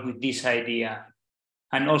troubles with this idea?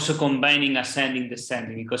 And also combining ascending,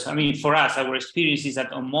 descending, because I mean, for us, our experience is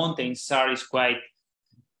that on mountains, SAR is quite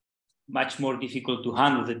much more difficult to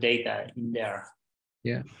handle the data in there.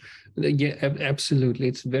 Yeah, absolutely.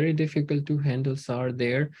 It's very difficult to handle SAR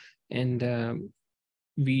there, and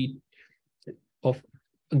the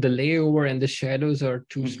layover and the shadows are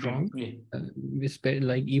too strong.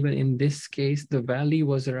 Like even in this case, the valley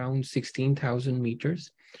was around 16,000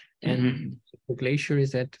 meters. And the glacier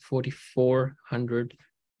is at 4,400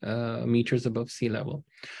 meters above sea level.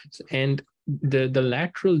 And the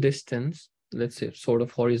lateral distance, let's say sort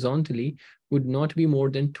of horizontally, would not be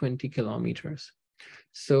more than 20 kilometers.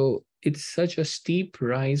 So it's such a steep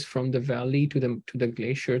rise from the valley to the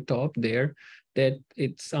glacier top there that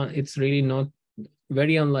it's really not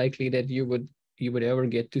very unlikely that you would ever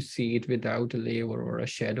get to see it without a layover or a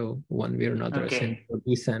shadow one way or another, ascending or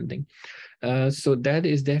descending. So that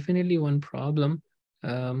is definitely one problem.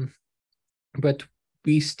 But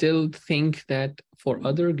we still think that for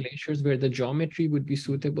other glaciers where the geometry would be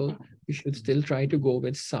suitable, we should still try to go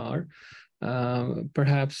with SAR.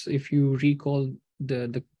 Perhaps if you recall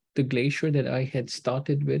the glacier that I had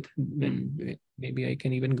started with, maybe I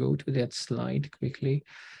can even go to that slide quickly.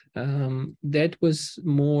 That was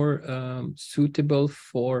more suitable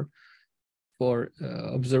for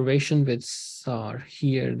observation with SAR.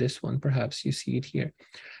 Here, this one, perhaps you see it here,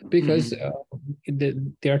 because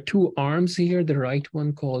there are two arms here, the right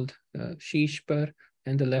one called Shishpar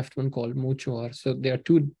and the left one called Muchoar. So there are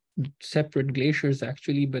two separate glaciers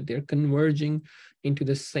actually, but they're converging into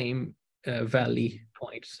the same valley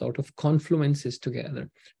point, sort of confluences together,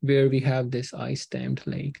 where we have this ice-dammed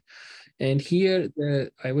lake. And here,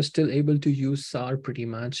 I was still able to use SAR pretty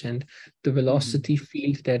much, and the velocity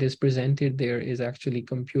field that is presented there is actually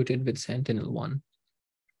computed with Sentinel-1.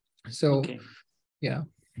 So, yeah,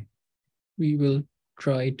 we will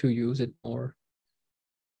try to use it more.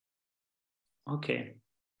 Okay.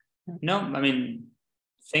 No, I mean,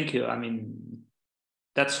 thank you. I mean,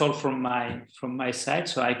 that's all from my side.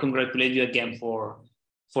 So I congratulate you again for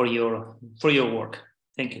your work.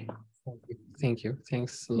 Thank you. Thank you.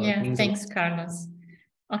 Thanks a lot. Yeah, thanks, Carlos.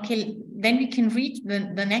 Okay, then we can read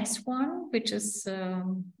the next one, which is,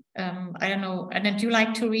 I don't know, and do you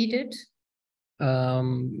like to read it?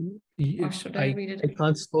 Or should I read it? I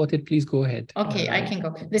can't spot it. Please go ahead. Okay, I can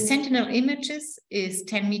go. The Sentinel images is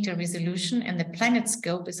 10-meter resolution and the planet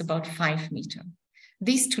scope is about 5 meters.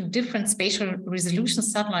 These two different spatial resolution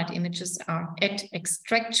satellite images are at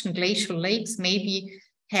extraction glacial lakes, maybe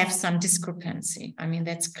have some discrepancy. I mean,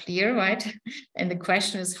 that's clear, right? And the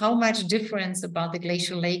question is how much difference about the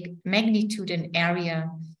glacial lake magnitude and area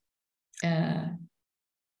in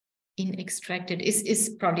extracted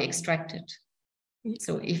is probably extracted.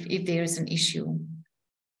 So if there is an issue.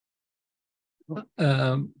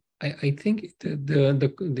 I think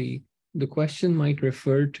the the question might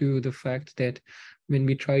refer to the fact that when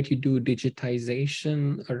we try to do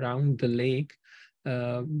digitization around the lake,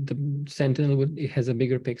 the Sentinel it has a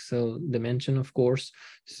bigger pixel dimension, of course.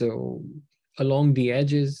 So along the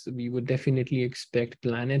edges, we would definitely expect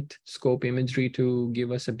planet scope imagery to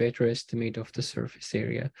give us a better estimate of the surface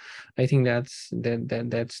area. I think that's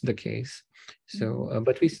the case. So,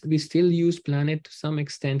 but we still use planet to some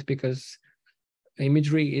extent because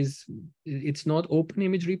imagery it's not open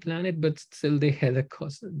imagery planet, but still they had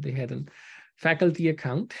a faculty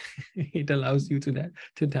account. It allows you to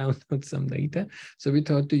download some data. So we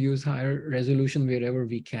thought to use higher resolution wherever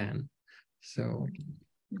we can. So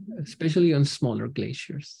especially on smaller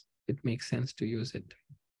glaciers, it makes sense to use it.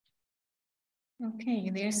 Okay,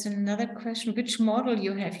 there's another question. Which model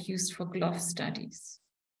you have used for GLOF studies?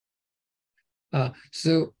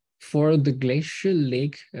 So for the glacial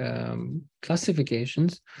lake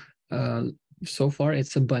classifications, so far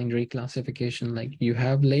it's a binary classification, like you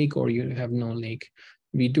have lake or you have no lake.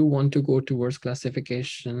 We do want to go towards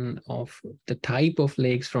classification of the type of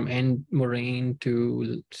lakes from end moraine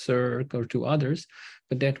to cirque or to others,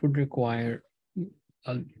 but that would require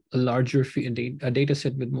a larger data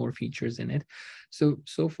set with more features in it.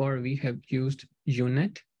 So far we have used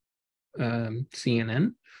UNet,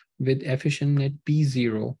 CNN with EfficientNet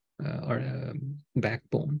P0 or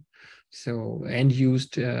backbone. So, and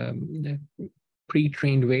used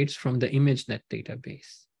pre-trained weights from the ImageNet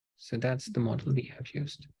database. So that's the model we have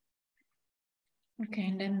used. Okay,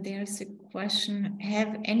 and then there's a question,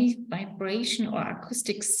 have any vibration or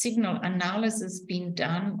acoustic signal analysis been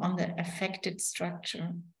done on the affected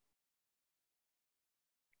structure?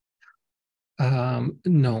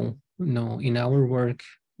 No, in our work,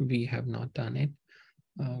 we have not done it.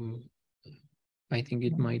 I think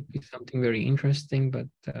it might be something very interesting, but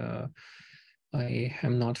I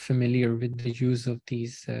am not familiar with the use of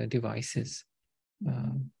these devices.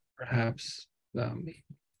 Perhaps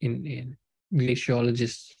in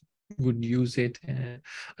glaciologists would use it.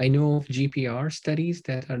 I know of GPR studies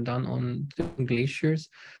that are done on glaciers,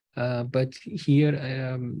 but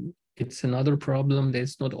here it's another problem.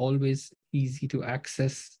 That's not always easy to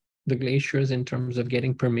access the glaciers in terms of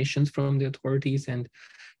getting permissions from the authorities, and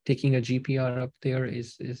taking a GPR up there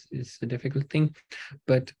is a difficult thing.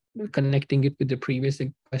 But connecting it with the previous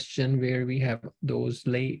question, where we have those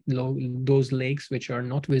lakes which are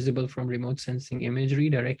not visible from remote sensing imagery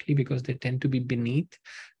directly because they tend to be beneath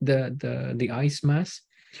the ice mass,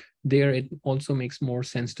 there it also makes more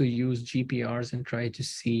sense to use GPRs and try to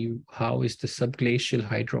see how is the subglacial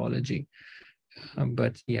hydrology.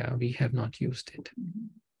 But yeah, we have not used it.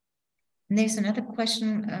 And there's another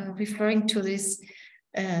question referring to this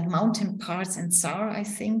mountain parts in SAR, I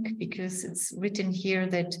think, because it's written here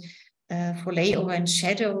that for layover and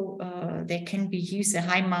shadow, there can be used a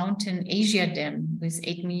high mountain Asia dam with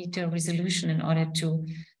 8-meter resolution in order to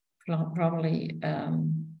probably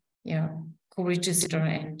co-register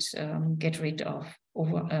and get rid of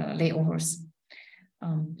layovers.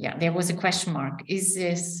 Yeah, there was a question mark. Is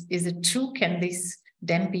it true? Can this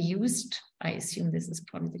dam be used? I assume this is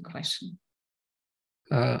probably the question.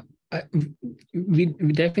 We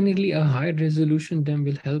definitely a high resolution dam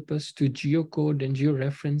will help us to geocode and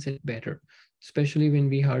georeference it better, especially when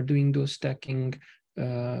we are doing those stacking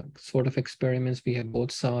sort of experiments. We have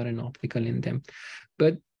both SAR and optical in them.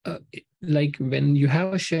 But like when you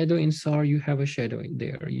have a shadow in SAR, you have a shadow in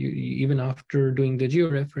there. You even after doing the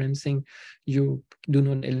georeferencing, you do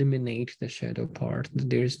not eliminate the shadow part.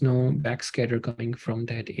 There is no backscatter coming from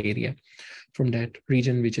that area, from that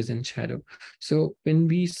region which is in shadow. So when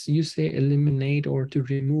you say eliminate or to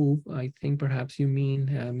remove, I think perhaps you mean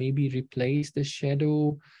maybe replace the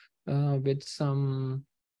shadow with some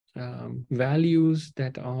values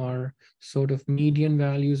that are sort of median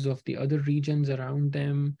values of the other regions around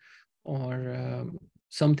them, or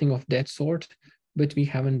something of that sort. But we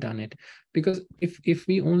haven't done it, because if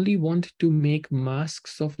we only want to make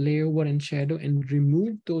masks of layover and shadow and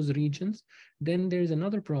remove those regions, then there's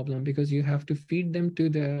another problem, because you have to feed them to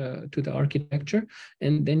the architecture,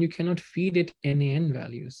 and then you cannot feed it NaN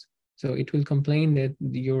values. So it will complain that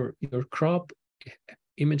your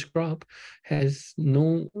image crop has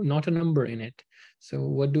not a number in it. So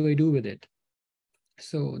what do I do with it?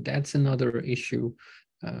 So that's another issue.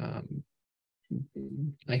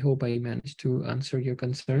 I hope I managed to answer your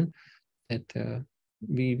concern that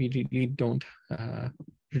we really don't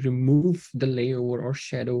remove the layover or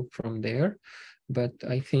shadow from there. But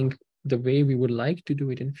I think the way we would like to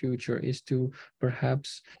do it in future is to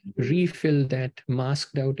perhaps refill that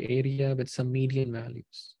masked out area with some median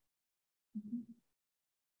values.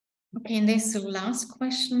 Okay, and there's the last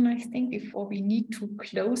question, I think, before we need to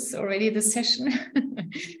close already the session.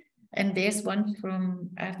 And there's one from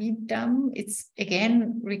Aridam. It's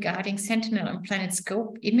again regarding Sentinel and Planet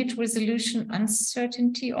Scope. Image resolution,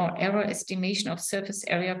 uncertainty, or error estimation of surface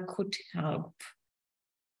area could help.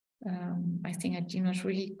 I think I do not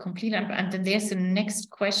really complete it. And then there's the next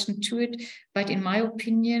question to it. But in my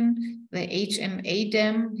opinion, the HMA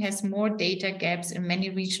dam has more data gaps in many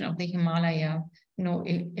regions of the Himalaya. No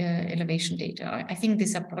elevation data. I think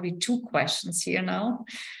these are probably two questions here now.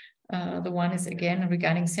 The one is again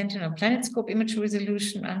regarding Sentinel Planet Scope image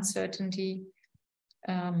resolution uncertainty.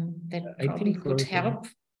 That probably could help.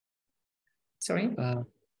 Sorry.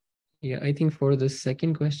 Yeah, I think for the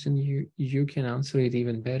second question, you can answer it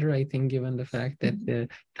even better. I think given the fact that the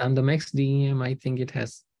tandem X DEM, I think it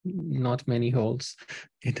has not many holes.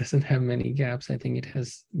 It doesn't have many gaps. I think it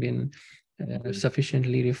has been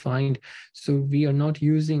sufficiently refined. So we are not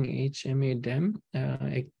using HMA DEM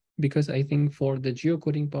because I think for the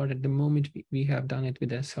geocoding part at the moment, we have done it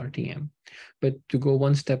with SRTM. But to go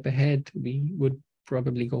one step ahead, we would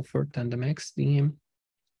probably go for tandem X DEM.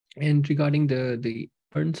 And regarding the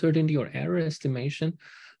uncertainty or error estimation,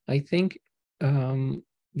 I think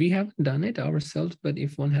we haven't done it ourselves, but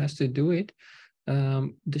if one has to do it,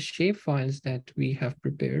 the shape files that we have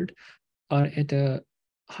prepared are at a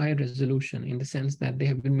high resolution in the sense that they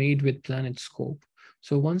have been made with Planet Scope.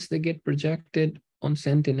 So once they get projected on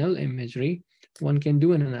Sentinel imagery, one can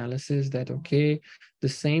do an analysis that, okay, the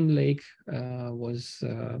same lake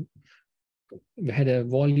had a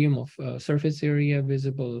volume of surface area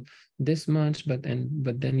visible this much, but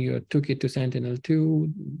then you took it to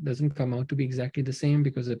Sentinel-2, doesn't come out to be exactly the same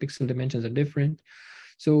because the pixel dimensions are different.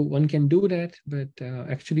 So one can do that, but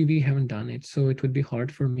actually we haven't done it. So it would be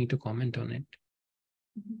hard for me to comment on it.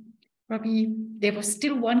 Robbie, there was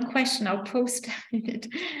still one question I'll post it,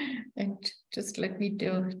 and just let me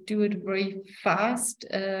do it very fast.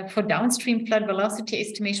 For downstream flood velocity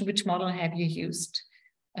estimation, which model have you used?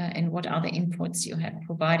 And what are the inputs you have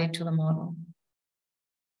provided to the model?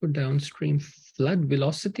 For downstream flood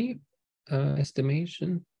velocity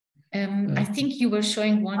estimation? I think you were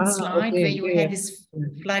showing one slide where you had this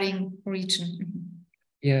flooding region.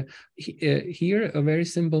 Yeah, here a very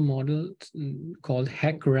simple model called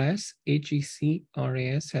HEC-RAS,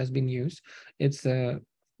 HEC-RAS has been used. It's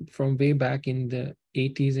from way back in the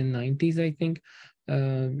 80s and 90s, I think,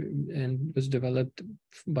 and was developed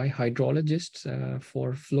by hydrologists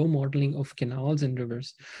for flow modeling of canals and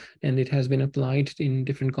rivers. And it has been applied in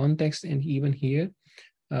different contexts, and even here,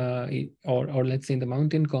 or let's say in the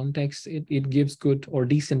mountain context, it gives good or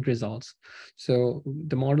decent results. So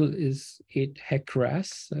the model is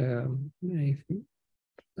HEC-RAS.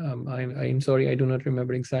 I'm sorry, I do not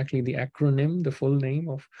remember exactly the acronym, the full name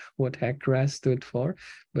of what HEC-RAS stood for,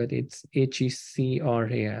 but it's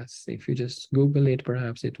HEC-RAS. If you just Google it,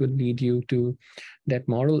 perhaps it would lead you to that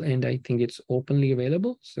model. And I think it's openly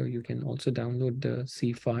available. So you can also download the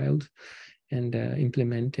C files and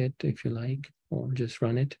implement it if you like, or just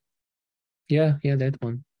run it. Yeah, that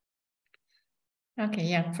one. Okay,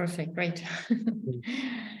 yeah, perfect, great.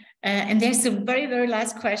 And there's a very, very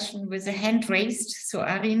last question with a hand raised. So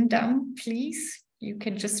Arindam, please, you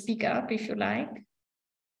can just speak up if you like.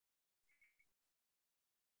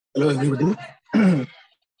 Hello, everybody.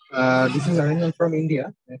 This is Arindam from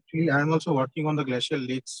India. Actually, I'm also working on the glacial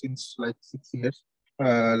lakes since like 6 years.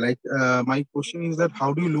 My question is that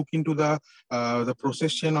how do you look into the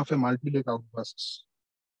procession of a multi-lake outbursts?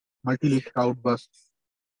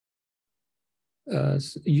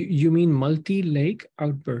 So you mean multi-lake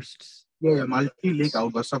outbursts? Yeah, multi-lake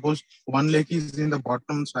outbursts. Suppose one lake is in the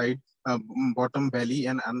bottom side, bottom valley,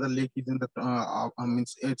 and another lake is in the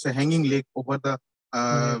means it's a hanging lake over the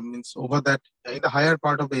means over that in the higher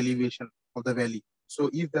part of the elevation of the valley. So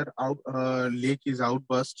if that lake is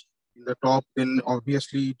outburst in the top, then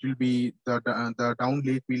obviously it will be the down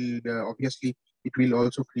lake will obviously it will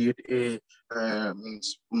also create a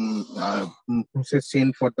process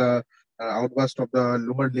chain for the outburst of the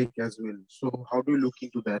lower lake as well. So how do you look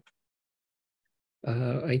into that?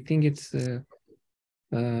 I think it's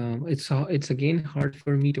again hard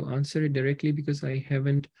for me to answer it directly because I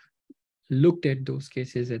haven't looked at those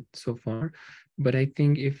cases so far. But I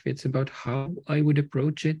think if it's about how I would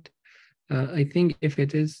approach it, I think if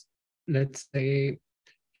it is, let's say,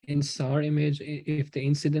 in SAR image, if the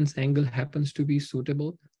incidence angle happens to be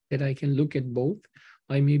suitable, that I can look at both,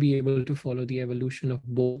 I may be able to follow the evolution of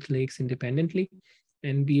both lakes independently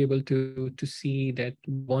and be able to see that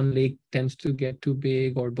one lake tends to get too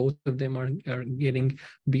big or both of them are getting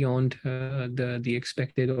beyond the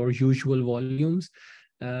expected or usual volumes.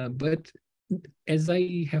 But as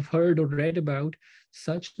I have heard or read about,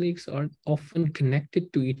 such lakes are often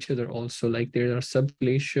connected to each other also, like there are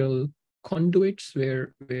subglacial conduits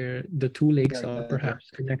where the two lakes are perhaps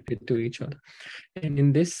connected to each other. And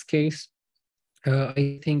in this case,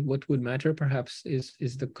 I think what would matter perhaps is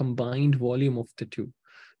the combined volume of the two,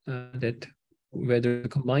 that whether the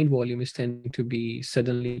combined volume is tending to be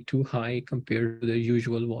suddenly too high compared to the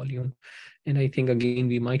usual volume. And I think, again,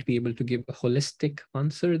 we might be able to give a holistic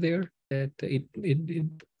answer there, that it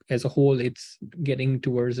as a whole, it's getting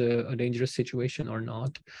towards a dangerous situation or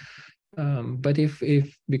not. But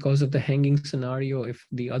if because of the hanging scenario, if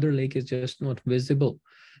the other lake is just not visible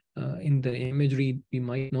in the imagery, we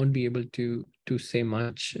might not be able to say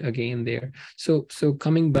much again there. So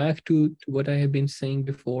coming back to what I have been saying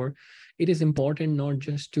before, it is important not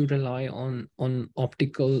just to rely on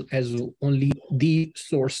optical as only the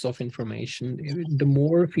source of information. The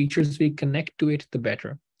more features we connect to it, the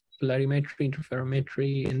better. Polarimetry,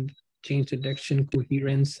 interferometry, and change detection,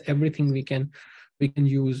 coherence, everything we can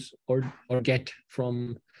use or get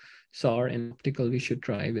from SAR and optical, we should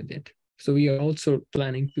try with it. So we are also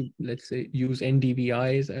planning to, let's say, use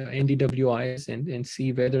NDWIs and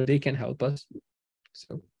see whether they can help us.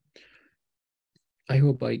 So I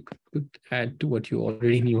hope I could add to what you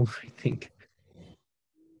already knew, I think.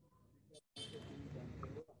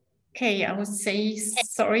 Okay, I would say,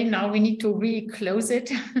 sorry, now we need to really close it.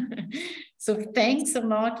 So thanks a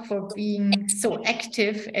lot for being so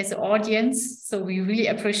active as an audience. So we really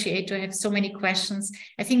appreciate to have so many questions.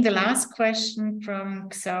 I think the last question from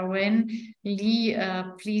Xawen Lee,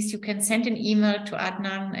 please, you can send an email to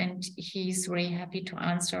Adnan and he's really happy to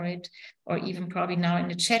answer it, or even probably now in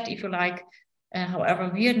the chat if you like. However,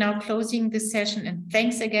 we are now closing this session, and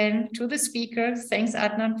thanks again to the speakers. Thanks,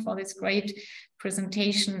 Adnan, for this great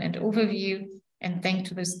presentation and overview, and thank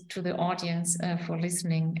to the audience for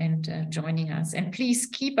listening and joining us. And please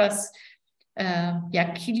keep us,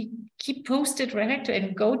 keep posted, right?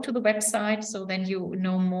 And go to the website so then you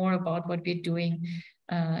know more about what we're doing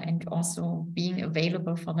and also being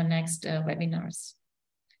available for the next webinars.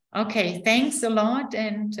 Okay, thanks a lot,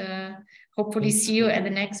 and hopefully see you at the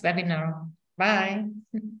next webinar. Bye.